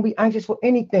 hey, don't be anxious for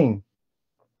anything.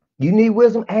 You need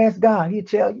wisdom, ask God. He'll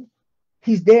tell you.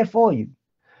 He's there for you.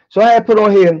 So I had put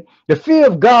on here, the fear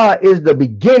of God is the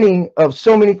beginning of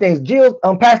so many things.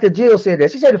 Pastor Jill said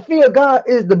that. She said the fear of God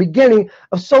is the beginning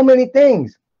of so many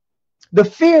things. The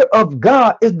fear of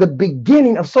God is the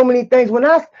beginning of so many things. When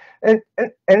and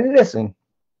listen,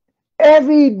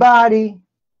 everybody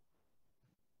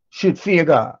should fear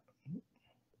God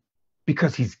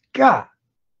because he's God.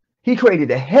 He created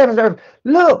the heavens and earth.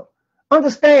 Look,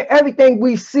 understand everything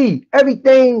we see,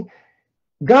 everything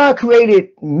God created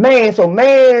man. So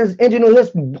man's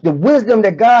ingenuity, the wisdom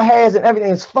that God has and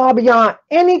everything is far beyond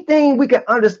anything we can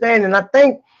understand. And I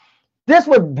think this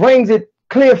what brings it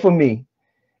clear for me.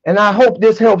 And I hope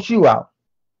this helps you out.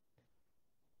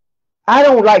 I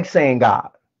don't like saying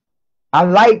God. I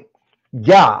like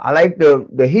Yah. I like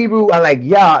the Hebrew. I like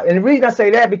Yah. And the reason I say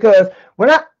that because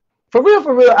when for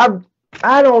real,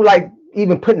 I don't like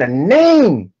even putting a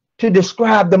name to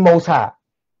describe the Most High.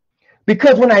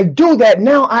 Because when I do that,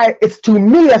 now it's to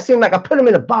me, I seem like I put them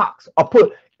in a box. I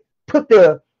put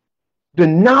the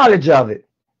knowledge of it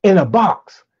in a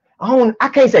box. I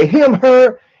can't say him,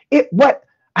 her, it, what.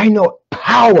 I know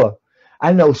power.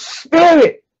 I know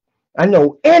spirit. I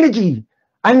know energy.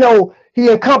 I know he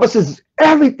encompasses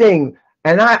everything.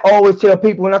 And I always tell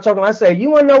people when I talk to them, I say, you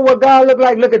want to know what God look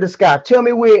like? Look at the sky. Tell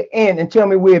me where it ends and tell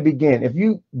me where it begins.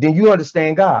 Then you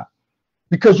understand God.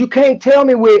 Because you can't tell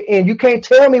me where it ends. You can't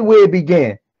tell me where it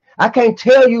began. I can't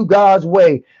tell you God's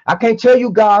way. I can't tell you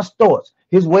God's thoughts.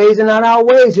 His ways are not our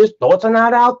ways. His thoughts are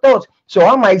not our thoughts. So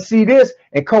I might see this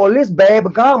and call this bad,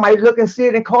 but God might look and see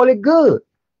it and call it good.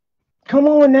 Come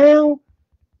on now.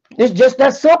 It's just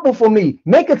that simple for me.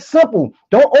 Make it simple.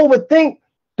 Don't overthink.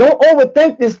 Don't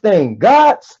overthink this thing.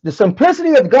 The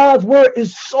simplicity of God's word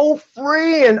is so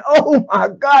freeing. Oh my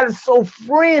God, it's so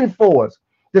freeing for us.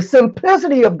 The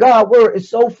simplicity of God's word is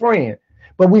so freeing.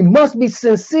 But we must be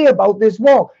sincere about this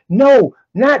walk. No,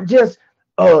 not just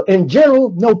in general,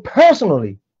 no,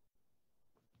 personally.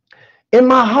 In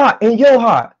my heart, in your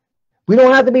heart. We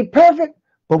don't have to be perfect,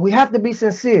 but we have to be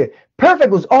sincere.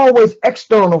 Perfect was always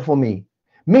external for me,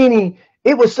 meaning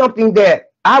it was something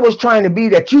that I was trying to be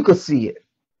that you could see it.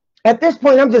 At this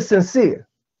point, I'm just sincere.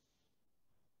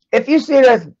 If you see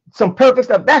that some perfect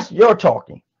stuff, that's your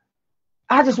talking.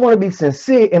 I just want to be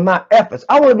sincere in my efforts.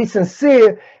 I want to be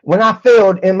sincere when I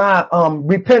failed in my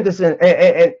repentance and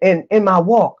in my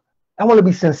walk. I want to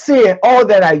be sincere in all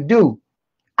that I do.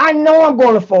 I know I'm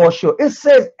going to fall short. It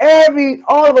says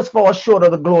all of us fall short of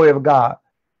the glory of God.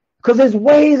 Because his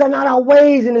ways are not our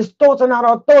ways and his thoughts are not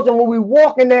our thoughts. And when we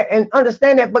walk in there and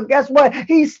understand that, but guess what?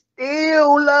 He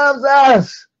still loves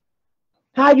us.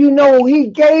 How do you know?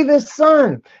 He gave his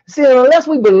son. See, unless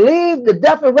we believe the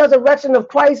death and resurrection of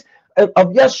Christ, of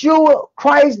Yeshua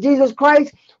Christ, Jesus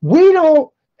Christ, we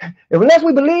don't, unless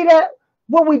we believe that,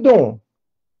 what we doing?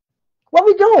 What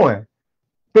we doing?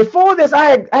 Before this,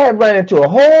 I had run into a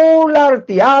whole lot of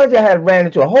theology. I had ran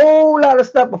into a whole lot of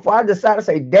stuff before I decided to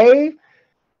say, Dave,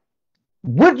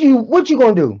 what you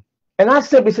gonna do? And I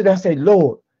simply said, I say,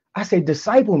 Lord, I say,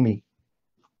 disciple me.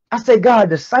 I say, God,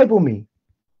 disciple me.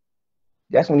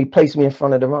 That's when he placed me in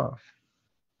front of Deron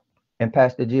and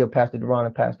Pastor Deron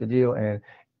and Pastor Jill and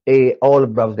all the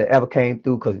brothers that ever came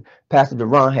through, because Pastor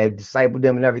Deron had discipled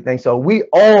them and everything. So we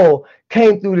all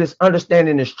came through this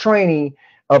understanding, this training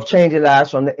of changing lives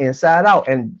from the inside out,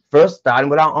 and first starting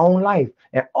with our own life.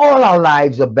 And all our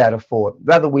lives are better for it.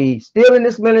 Whether we still in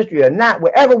this ministry or not,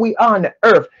 wherever we are on the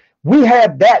earth, we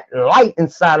have that light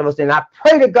inside of us. And I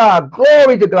pray to God,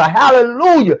 glory to God,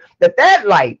 hallelujah, that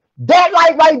light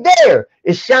right there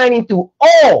is shining through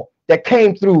all that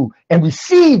came through and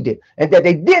received it. And that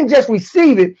they didn't just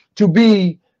receive it to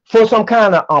be for some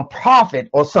kind of profit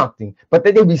or something, but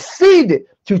that they received it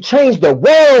to change the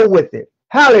world with it.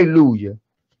 Hallelujah.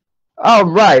 All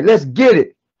right, let's get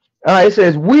it. All right, it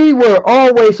says, we were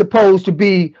always supposed to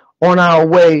be on our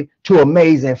way to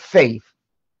amazing faith.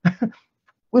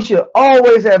 We should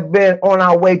always have been on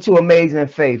our way to amazing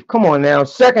faith. Come on now.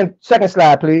 Second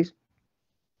slide, please.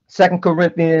 2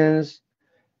 Corinthians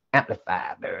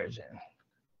Amplified Version.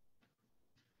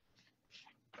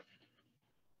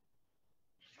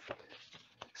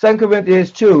 2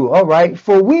 Corinthians 2. All right.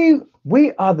 For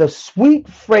we are the sweet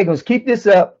fragrance. Keep this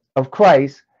up, of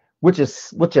Christ, which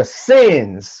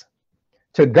ascends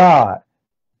to God,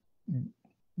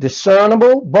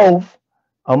 discernible both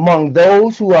among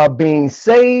those who are being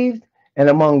saved and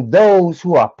among those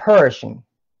who are perishing.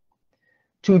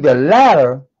 To the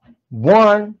latter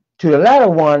one,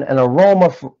 an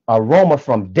aroma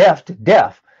from death to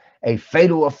death, a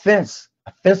fatal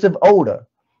offensive odor,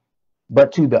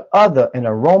 but to the other an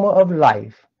aroma of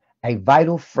life, a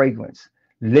vital fragrance,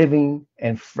 living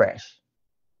and fresh.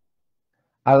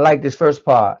 I like this first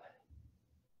part.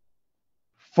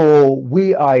 For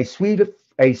we are a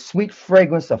sweet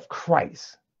fragrance of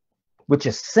Christ, which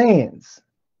ascends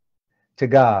to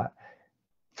God.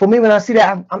 For me, when I see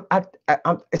that,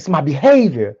 it's my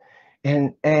behavior,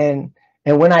 and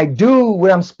when I do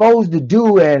what I'm supposed to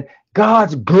do, and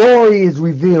God's glory is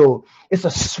revealed, it's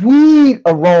a sweet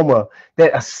aroma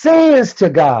that ascends to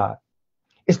God.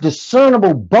 It's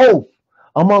discernible both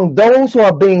among those who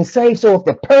are being saved. So if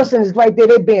the person is right there,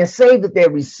 they're being saved, that they're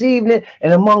receiving it,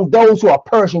 and among those who are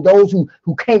perishing, those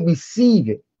who can't receive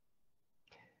it.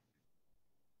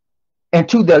 And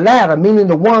to the latter, meaning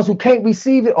the ones who can't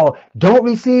receive it or don't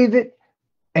receive it,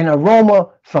 an aroma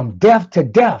from death to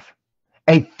death,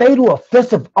 a fatal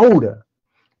offensive odor,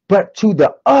 but to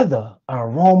the other, an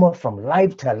aroma from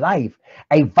life to life,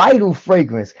 a vital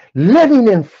fragrance, living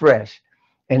and fresh.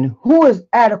 And who is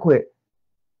adequate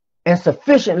and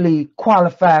sufficiently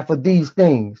qualified for these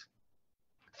things?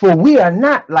 For we are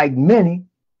not like many,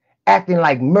 acting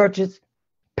like merchants,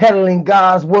 peddling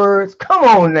God's words. Come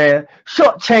on now,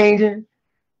 shortchanging,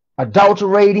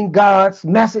 adulterating God's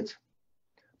message,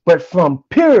 but from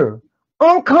pure,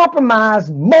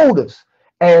 uncompromised motives,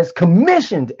 as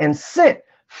commissioned and sent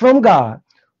from God,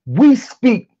 we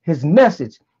speak his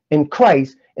message in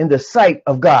Christ in the sight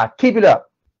of God. Keep it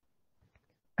up.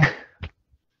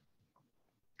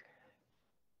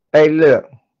 Hey, look,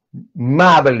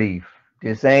 my belief,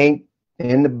 this ain't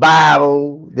in the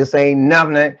Bible, this ain't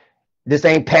nothing, this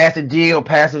ain't Pastor G or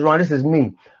Pastor Ron, this is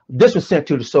me. This was sent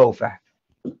to the Soul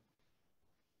Factory.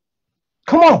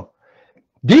 Come on.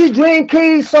 These dream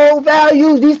keys, soul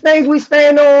values, these things we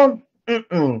stand on.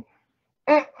 If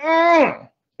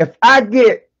I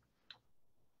get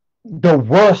the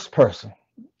worst person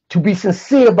to be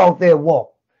sincere about their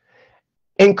walk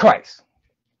in Christ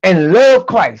and love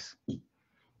Christ,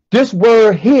 this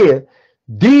word here,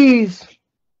 these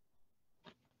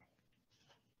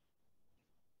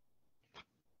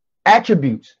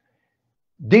attributes,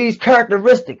 these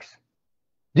characteristics,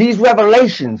 these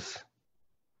revelations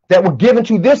that were given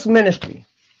to this ministry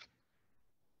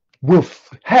will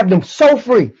have them so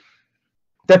free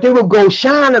that they will go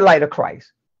shine the light of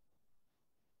Christ.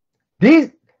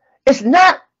 It's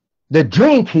not the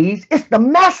dream keys, it's the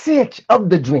message of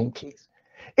the dream keys.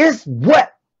 It's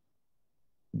what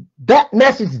that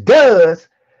message does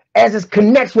as it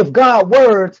connects with God's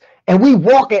words, and we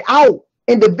walk it out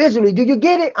individually. Do you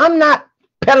get it? I'm not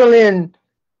peddling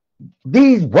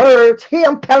these words here.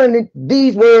 I'm peddling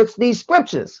these words, these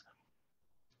scriptures.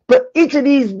 But each of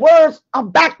these words are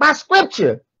backed by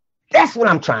scripture. That's what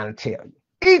I'm trying to tell you.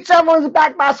 Each of them is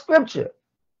backed by scripture.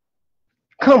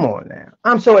 Come on now.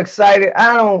 I'm so excited.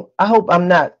 I hope I'm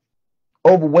not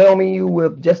overwhelming you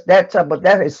with just that type, but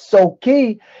that is so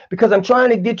key, because I'm trying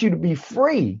to get you to be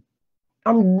free.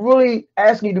 I'm really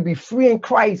asking you to be free in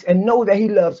Christ and know that he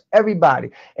loves everybody.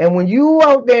 And when you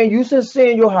out there and you sincere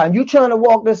in your heart and you trying to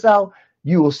walk this out,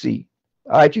 you will see.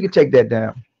 All right, you can take that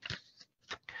down.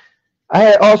 I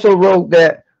had also wrote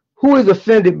that, who is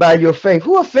offended by your faith?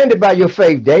 Who offended by your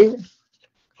faith, David?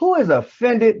 Who is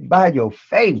offended by your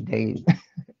faith, David?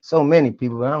 So many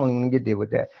people, I don't even get there with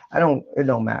that. It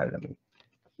don't matter to me,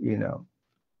 you know.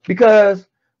 Because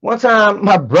one time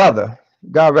my brother,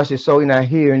 God rest his soul, he's not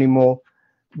here anymore,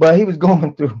 but he was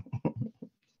going through.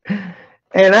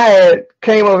 And I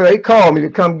came over there, he called me to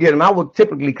come get him. I would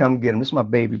typically come get him. This is my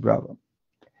baby brother.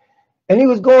 And he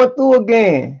was going through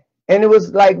again. And it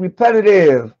was like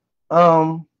repetitive.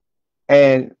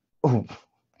 It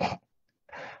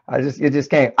just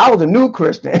came. I was a new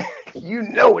Christian. You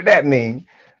know what that means.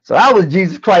 So I was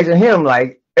Jesus Christ and him,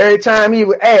 like every time he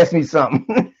would ask me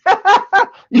something.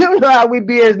 You know how we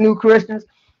be as new Christians.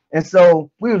 And so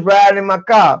we was riding in my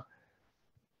car.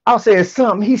 I'll say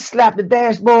something. He slapped the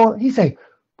dashboard. He said,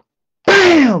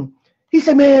 bam! He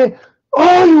said, man,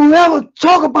 all you ever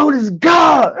talk about is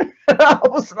God. I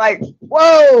was like,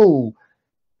 whoa,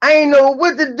 I ain't know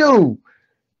what to do.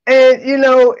 And you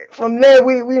know, from there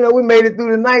we made it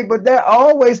through the night, but that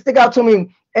always stick out to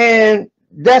me. And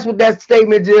that's what that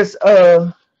statement just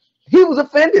he was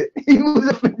offended. He was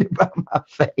offended by my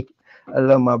faith. I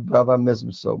love my brother. I miss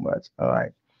him so much. All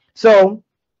right. So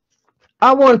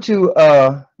I want to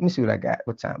let me see what I got.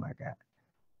 What time I got?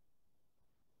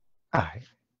 All right.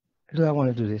 Do I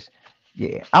want to do this?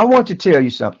 Yeah. I want to tell you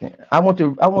something. I want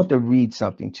to read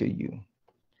something to you.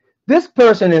 This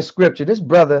person in scripture, this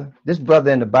brother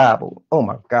in the Bible, oh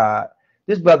my God,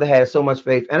 this brother has so much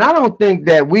faith. And I don't think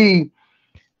that we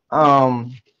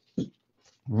um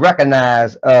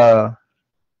recognize how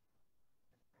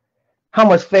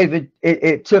much faith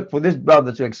it took for this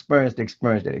brother to experience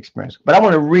that experience. But I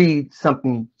want to read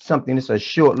something. It's a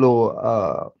short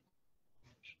little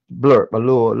blurb, a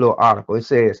little article. It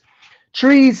says,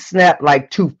 trees snap like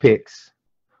toothpicks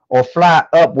or fly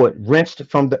upward wrenched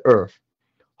from the earth.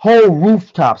 Whole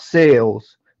rooftop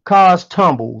sails, cars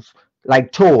tumbles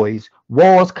like toys,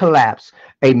 walls collapse,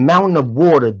 a mountain of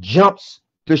water jumps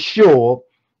the shore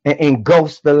and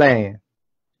engulfs the land.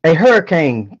 A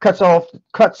hurricane cuts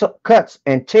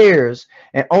and tears,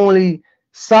 and only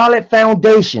solid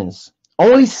foundations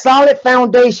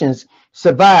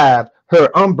survive her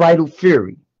unbridled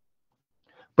fury.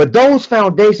 But those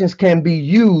foundations can be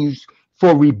used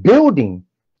for rebuilding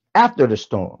after the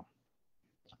storm.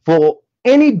 For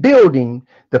any building,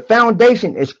 the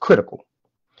foundation is critical.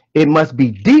 It must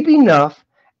be deep enough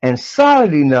and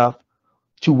solid enough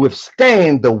to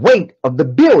withstand the weight of the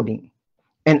building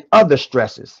and other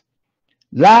stresses.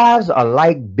 Lives are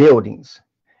like buildings,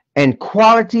 and the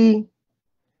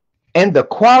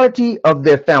quality of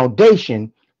their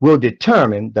foundation will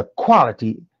determine the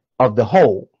quality of the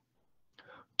whole.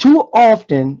 Too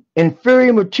often,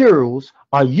 inferior materials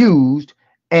are used,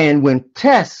 and when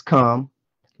tests come,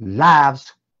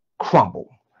 lives crumble.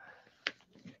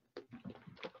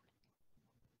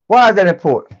 Why is that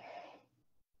important?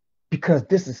 Because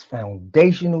this is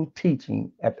foundational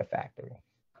teaching at the factory.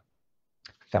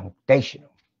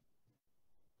 Foundational.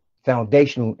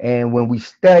 And when we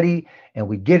study and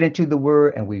we get into the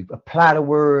word and we apply the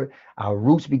word, our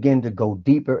roots begin to go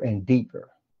deeper and deeper.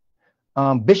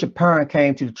 Bishop Perrin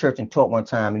came to the church and taught one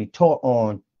time, and he taught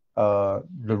on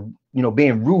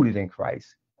being rooted in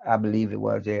Christ. I believe it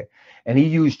was there. And he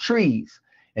used trees,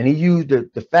 and he used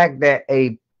the fact that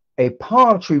a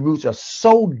palm tree roots are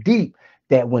so deep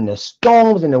that when the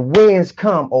storms and the winds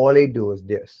come, all they do is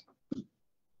this.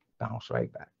 Bounce right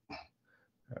back.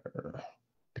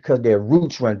 Because their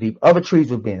roots run deep. Other trees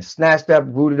were being snatched up,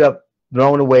 rooted up,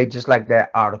 blown away, just like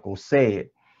that article said.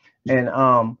 And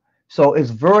so it's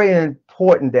very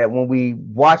important that when we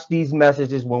watch these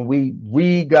messages, when we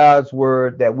read God's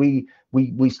word, that we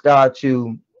start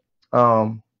to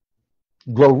grow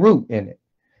root in it.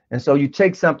 And so you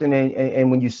take something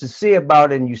and when you sincere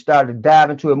about it and you start to dive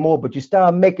into it more, but you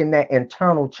start making that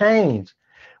internal change.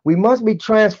 We must be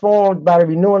transformed by the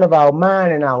renewing of our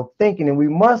mind and our thinking, and we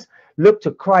must look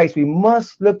to Christ. We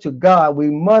must look to God.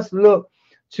 We must look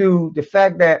to the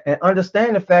fact that and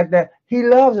understand the fact that he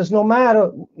loves us no matter,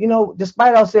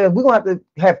 despite ourselves. We're going to have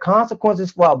to have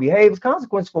consequences for our behaviors,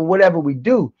 consequences for whatever we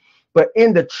do. But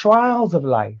in the trials of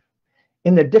life,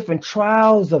 in the different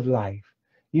trials of life,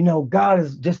 God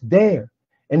is just there.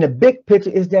 And the big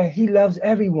picture is that he loves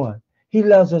everyone. He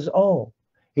loves us all.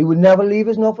 He would never leave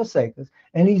us nor forsake us.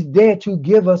 And he's there to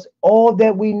give us all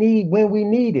that we need when we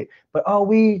need it. But are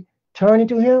we turning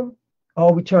to him, or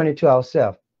are we turning to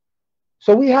ourselves?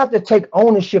 So we have to take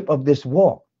ownership of this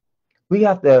walk. We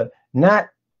have to not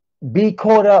be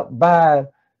caught up by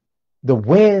the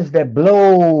winds that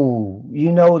blow,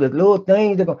 the little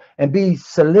things that go, and be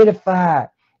solidified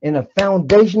in a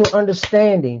foundational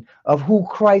understanding of who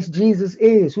Christ Jesus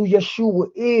is, who Yeshua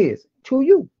is to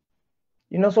you.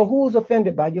 So who's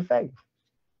offended by your faith?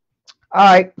 All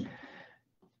right,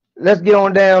 let's get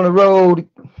on down the road.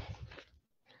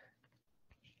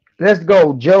 Let's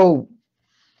go, Job.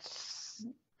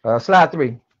 Slide 3.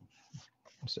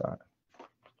 I'm sorry.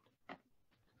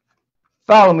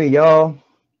 Follow me, y'all.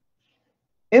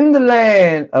 In the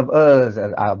land of Uz,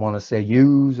 I want to say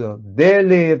there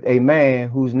lived a man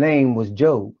whose name was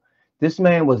Job. This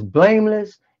man was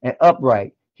blameless and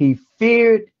upright. He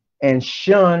feared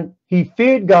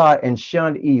God and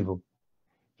shunned evil.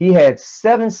 He had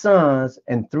 7 sons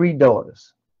and 3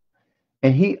 daughters.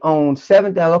 And he owned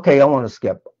 7,000. Okay, I want to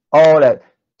skip all that.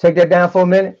 Take that down for a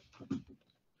minute.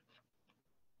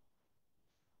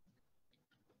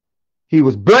 He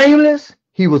was blameless.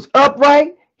 He was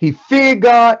upright. He feared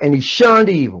God and he shunned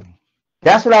evil.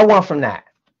 That's what I want from that.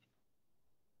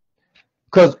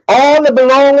 Because all the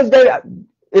belongings that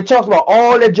it talks about,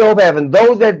 all that Job had, and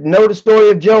those that know the story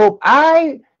of Job,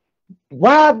 I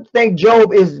think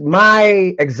Job is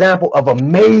my example of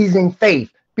amazing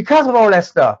faith because of all that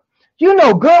stuff. Good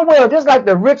well, just like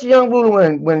the rich young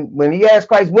ruler when he asked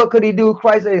Christ, what could he do?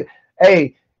 Christ said,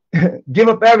 hey, give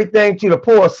up everything to the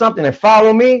poor or something and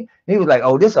follow me. He was like,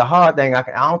 oh, this is a hard thing. I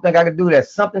don't think I can do that.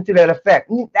 Something to that effect.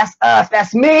 That's us.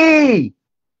 That's me.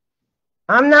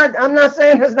 I'm not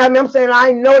saying that's not me. I'm saying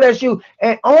I know that's you.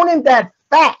 And owning that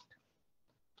fact,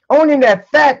 owning that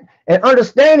fact and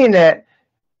understanding that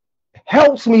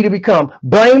helps me to become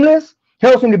blameless,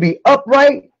 helps me to be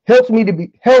upright, helps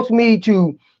me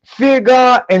to fear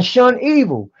God and shun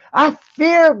evil. I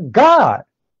fear God.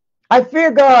 I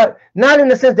fear God not in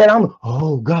the sense that I'm,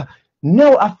 oh God.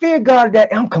 No, I fear God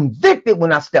that I'm convicted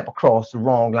when I step across the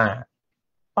wrong line.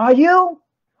 Are you?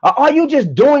 Or are you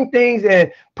just doing things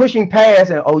and pushing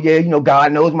past and, oh yeah, you know,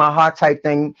 God knows my heart type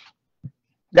thing?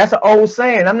 That's an old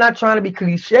saying. I'm not trying to be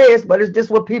cliches, but it's just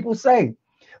what people say.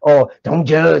 Or don't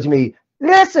judge me.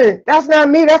 Listen, that's not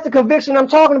me. That's the conviction I'm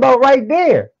talking about right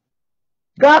there.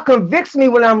 God convicts me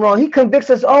when I'm wrong. He convicts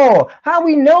us all. How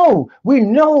we know? We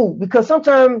know because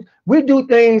sometimes we do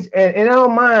things and in our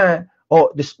mind,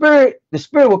 or the spirit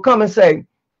will come and say,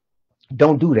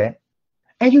 don't do that.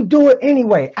 And you do it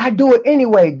anyway. I do it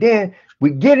anyway. Then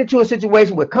we get into a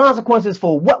situation with consequences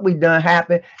for what we done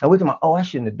happen, and we come like, oh, I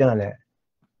shouldn't have done that.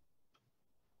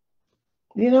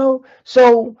 You know,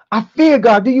 so I fear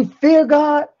God. Do you fear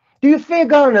God? Do you fear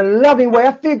God in a loving way?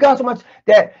 I fear God so much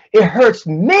that it hurts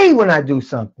me when I do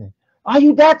something. Are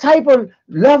you that type of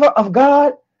lover of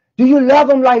God? Do you love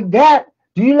him like that?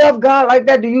 Do you love God like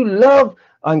that? Do you love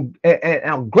and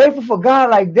I'm grateful for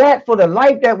God like that, for the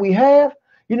life that we have?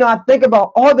 You know, I think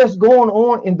about all that's going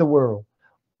on in the world,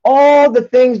 all the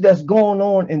things that's going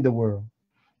on in the world.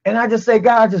 And I just say,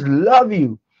 God, I just love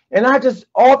you. And I just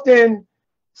often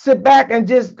sit back and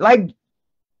just like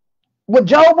what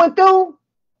Job went through.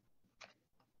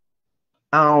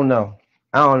 I don't know.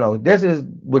 I don't know. This is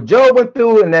what Job went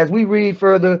through. And as we read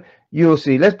further, you'll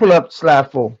see. Let's pull up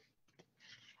slide 4.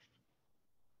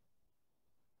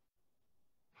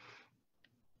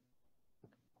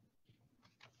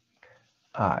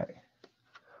 All right.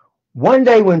 One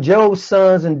day when Job's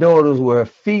sons and daughters were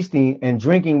feasting and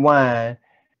drinking wine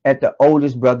at the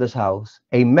oldest brother's house,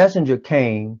 a messenger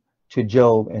came to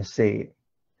Job and said,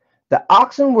 the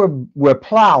oxen were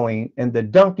plowing and the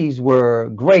donkeys were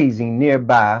grazing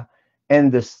nearby, and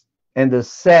the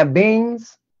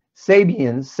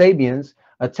Sabians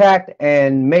attacked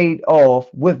and made off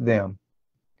with them.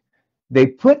 They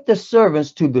put the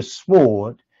servants to the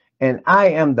sword, and I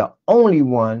am the only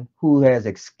one who has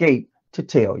escaped to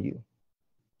tell you.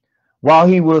 While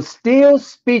he was still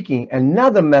speaking,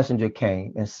 another messenger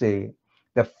came and said,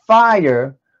 the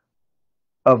fire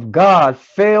of God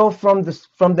fell from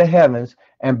the heavens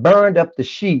and burned up the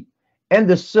sheep and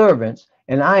the servants,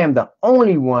 and I am the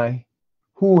only one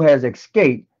who has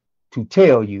escaped to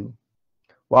tell you.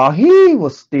 While he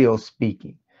was still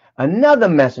speaking, another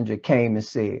messenger came and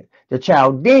said, the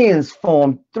Chaldeans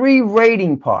formed 3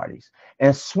 raiding parties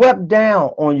and swept down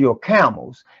on your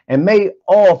camels and made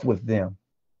off with them.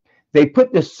 They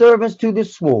put the servants to the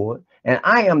sword, and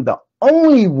I am the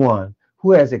only one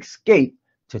who has escaped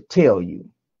to tell you.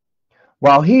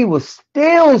 While he was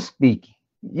still speaking,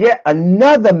 yet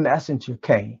another messenger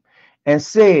came and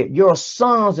said, your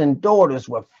sons and daughters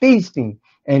were feasting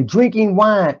and drinking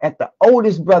wine at the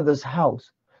oldest brother's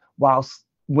house,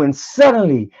 when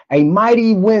suddenly a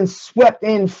mighty wind swept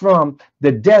in from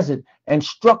the desert and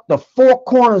struck the 4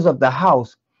 corners of the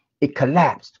house. It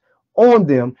collapsed on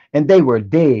them and they were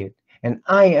dead. And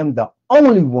I am the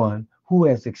only one who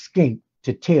has escaped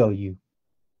to tell you.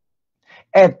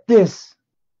 At this,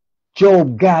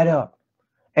 Job got up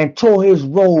and tore his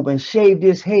robe and shaved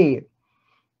his head.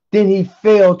 Then he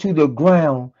fell to the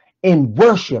ground in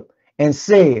worship and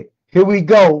said, here we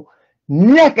go.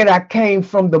 Naked I came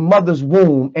from the mother's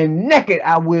womb, and naked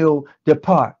I will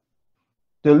depart.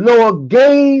 The Lord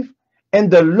gave,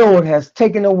 and the Lord has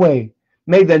taken away.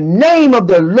 May the name of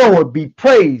the Lord be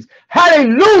praised.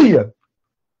 Hallelujah.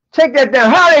 Take that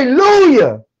down.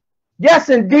 Hallelujah. Yes,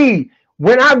 indeed.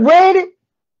 When I read it,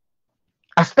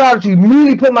 I started to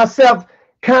immediately put myself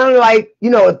kind of like, you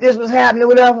know, if this was happening,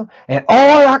 whatever. And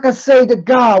all I could say to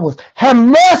God was, have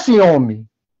mercy on me.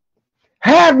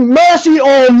 Have mercy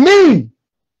on me.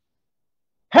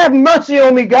 Have mercy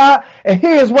on me, God. And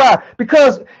here's why.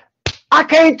 Because I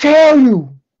can't tell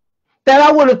you that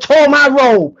I would have tore my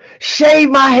robe,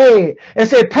 shaved my head, and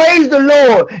said, praise the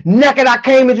Lord. Naked I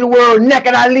came into the world,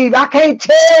 naked I leave. I can't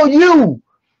tell you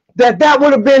that that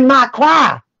would have been my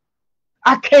cry.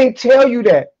 I can't tell you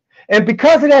that. And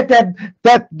because of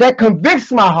that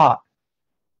convicts my heart.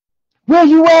 Where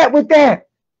you at with that?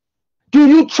 Do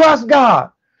you trust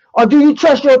God? Or do you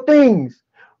trust your things?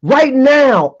 Right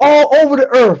now, all over the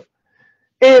earth,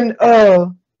 in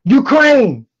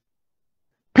Ukraine,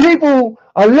 people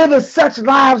are living such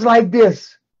lives like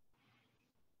this,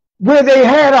 where they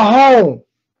had a home,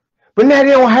 but now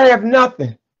they don't have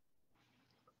nothing.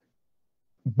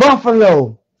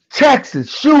 Buffalo, Texas,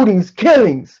 shootings,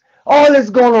 killings, all this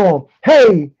going on.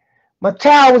 Hey, My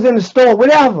child was in the store,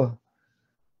 whatever.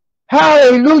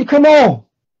 Hallelujah, come on.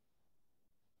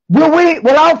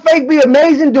 Will our faith be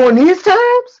amazing during these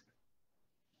times?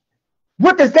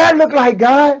 What does that look like,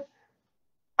 God?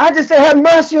 I just say, have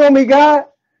mercy on me, God.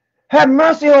 Have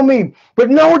mercy on me. But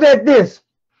know that the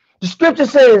scripture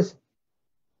says,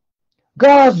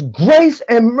 God's grace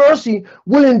and mercy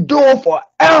will endure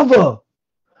forever.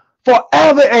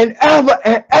 Forever and ever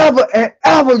and ever and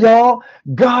ever, y'all.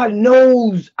 God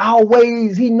knows our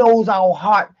ways. He knows our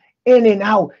heart in and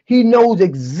out. He knows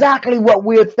exactly what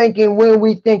we're thinking when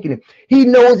we're thinking it. He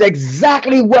knows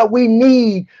exactly what we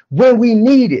need when we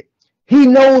need it. He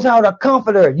knows how to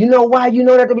comfort her. You know why you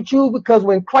know that to be true? Because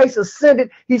when Christ ascended,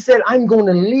 he said, I'm going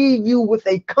to leave you with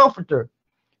a comforter.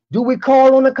 Do we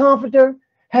call on the comforter?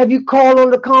 Have you called on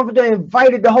the comforter and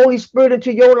invited the Holy Spirit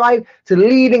into your life to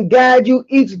lead and guide you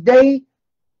each day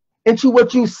into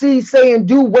what you see, say, and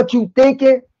do, what you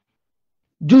thinking?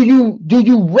 Do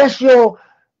you rest your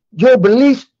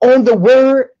beliefs on the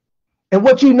word and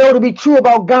what you know to be true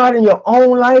about God in your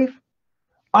own life?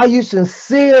 Are you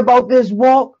sincere about this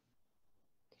walk?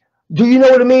 Do you know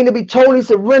what it means to be totally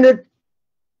surrendered?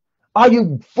 Are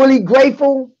you fully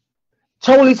grateful?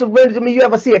 Totally surrendered to me. You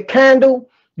ever see a candle?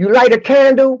 You light a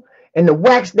candle and the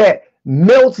wax that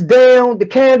melts down the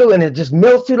candle and it just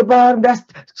melts to the bottom. That's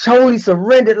totally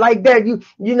surrendered like that. You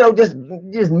know, just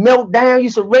melt down. You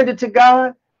surrender to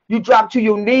God. You drop to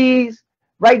your knees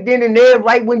right then and there.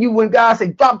 Right when God say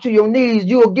drop to your knees,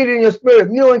 you will get it in your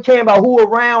spirit. You don't care about who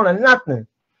around or nothing.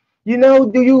 You know,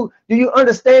 do you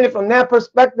understand it from that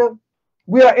perspective?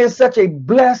 We are in such a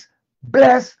blessed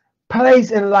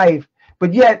place in life,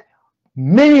 but yet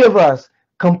many of us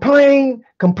complain.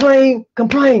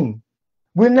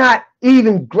 We're not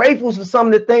even grateful for some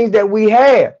of the things that we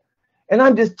have. And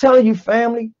I'm just telling you,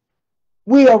 family,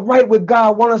 we are right where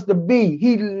God wants us to be.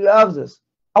 He loves us.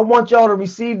 I want y'all to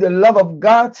receive the love of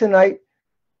God tonight.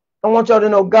 I want y'all to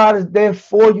know God is there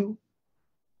for you.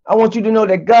 I want you to know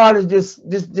that God is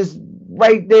just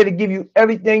right there to give you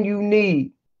everything you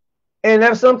need. And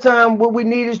that sometimes what we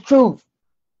need is truth.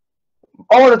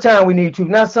 All the time we need truth.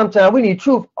 Not sometimes. We need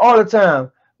truth all the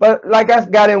time. But like I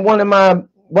got in one of my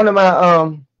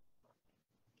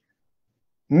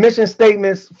mission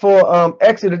statements for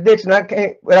exit addiction,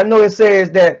 I know it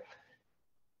says that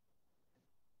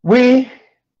we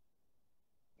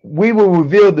will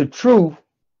reveal the truth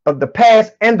of the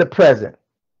past and the present.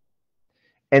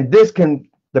 And this can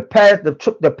the past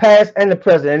and the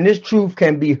present, and this truth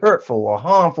can be hurtful or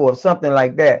harmful or something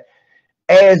like that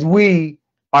as we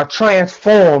are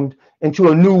transformed into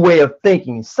a new way of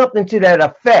thinking, something to that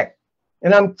effect.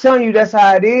 And I'm telling you, that's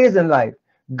how it is in life.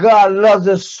 God loves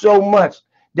us so much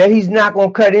that he's not going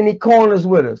to cut any corners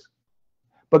with us.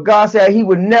 But God said he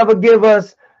would never give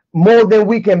us more than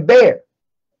we can bear.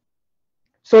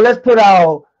 So let's put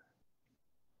our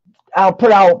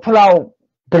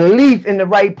belief in the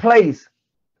right place.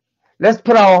 Let's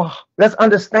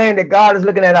understand that God is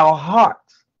looking at our hearts.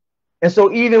 And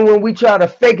so even when we try to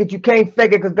fake it, you can't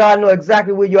fake it because God knows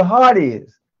exactly where your heart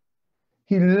is.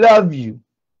 He loves you.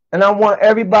 And I want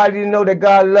everybody to know that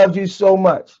God loves you so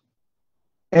much.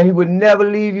 And he would never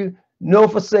leave you nor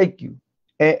forsake you.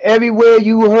 And everywhere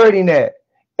you hurting at,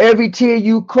 every tear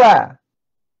you cry,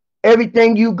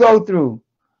 everything you go through,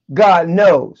 God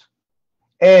knows.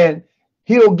 And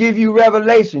he'll give you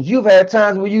revelations. You've had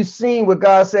times where you've seen what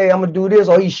God say, I'm going to do this,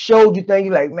 or he showed you things.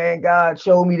 You're like, man, God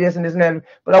showed me this and this and that.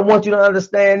 But I want you to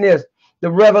understand this.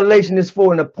 The revelation is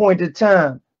for an appointed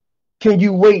time. Can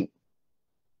you wait?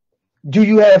 Do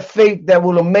you have faith that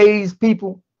will amaze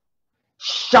people,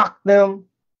 shock them,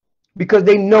 because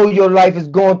they know your life is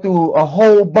going through a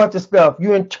whole bunch of stuff.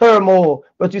 You're in turmoil,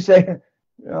 but you say,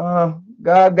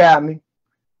 God got me.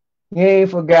 He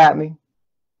ain't forgot me.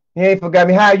 He ain't forgot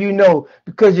me. How you know?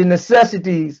 Because your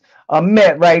necessities are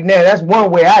met right now. That's one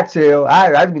way I tell.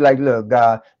 I'd be like, look,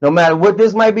 God, no matter what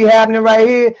this might be happening right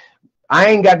here, I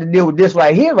ain't got to deal with this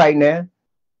right here right now.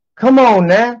 Come on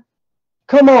now.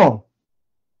 Come on.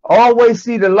 Always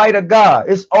see the light of God.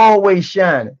 It's always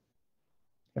shining.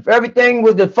 If everything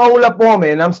was to fold up on me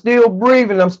and I'm still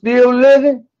breathing, I'm still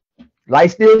living,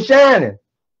 light still shining.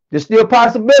 There's still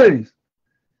possibilities.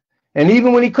 And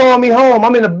even when he called me home,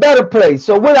 I'm in a better place.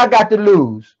 So what I got to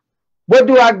lose? What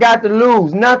do I got to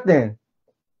lose? Nothing.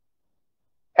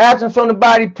 Absent from the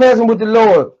body, present with the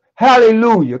Lord.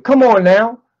 Hallelujah. Come on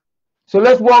now. So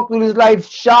let's walk through this life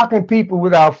shocking people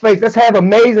with our faith. Let's have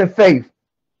amazing faith.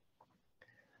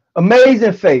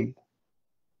 Amazing faith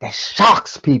that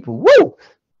shocks people. Woo!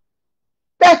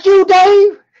 That's you,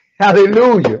 Dave?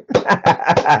 Hallelujah.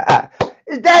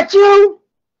 Is that you?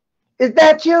 Is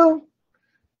that you?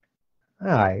 All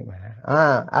right, man.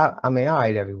 I mean, all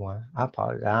right, everyone. I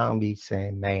apologize. I don't be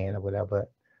saying man or whatever,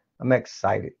 but I'm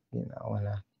excited, and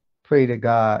I pray that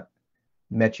God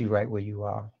met you right where you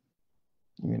are.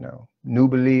 New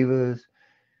believers,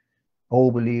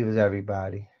 old believers,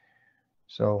 everybody.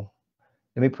 So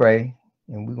let me pray,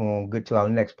 and we're going to get to our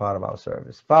next part of our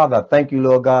service. Father, I thank you,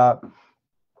 Lord God,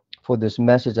 for this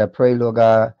message. I pray, Lord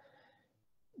God,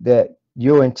 that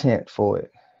your intent for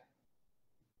it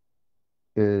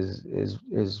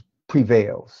is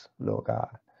prevails, Lord God.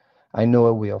 I know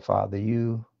it will, Father.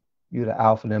 You're the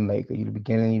Alpha and Omega. You're the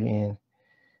beginning and the end.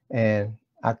 And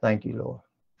I thank you, Lord,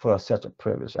 for such a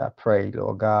privilege. I pray,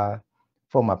 Lord God,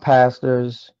 for my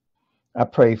pastors. I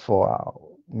pray for our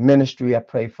ministry. I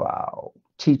pray for our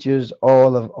teachers,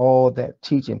 all that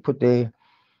teach and put their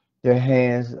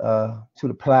hands to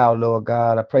the plow, Lord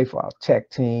God. I pray for our tech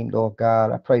team, Lord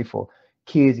God. I pray for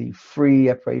Kids Eat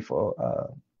Free. I pray for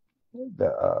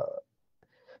the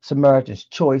Samaritan's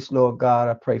Choice, Lord God.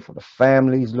 I pray for the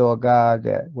families, Lord God,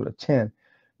 that will attend.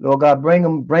 Lord God, bring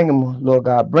them, Lord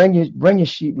God. Bring your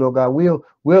sheep, Lord God.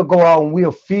 We'll go out and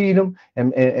we'll feed them,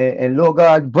 and Lord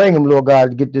God, bring them, Lord God,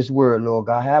 to get this word, Lord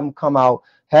God. Have them come out.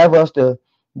 Have us to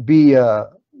be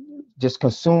just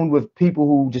consumed with people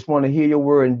who just want to hear your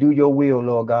word and do your will,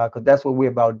 Lord God, because that's what we're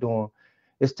about doing.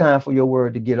 It's time for your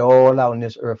word to get all out in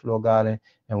this earth, Lord God,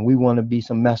 and we want to be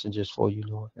some messengers for you,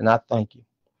 Lord. And I thank you.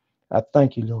 I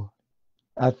thank you, Lord.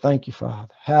 I thank you,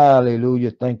 Father.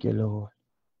 Hallelujah. Thank you, Lord.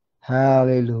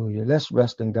 Hallelujah. Let's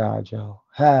rest in God, y'all.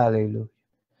 Hallelujah.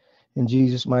 In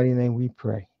Jesus' mighty name we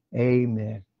pray.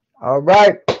 Amen. All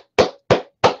right.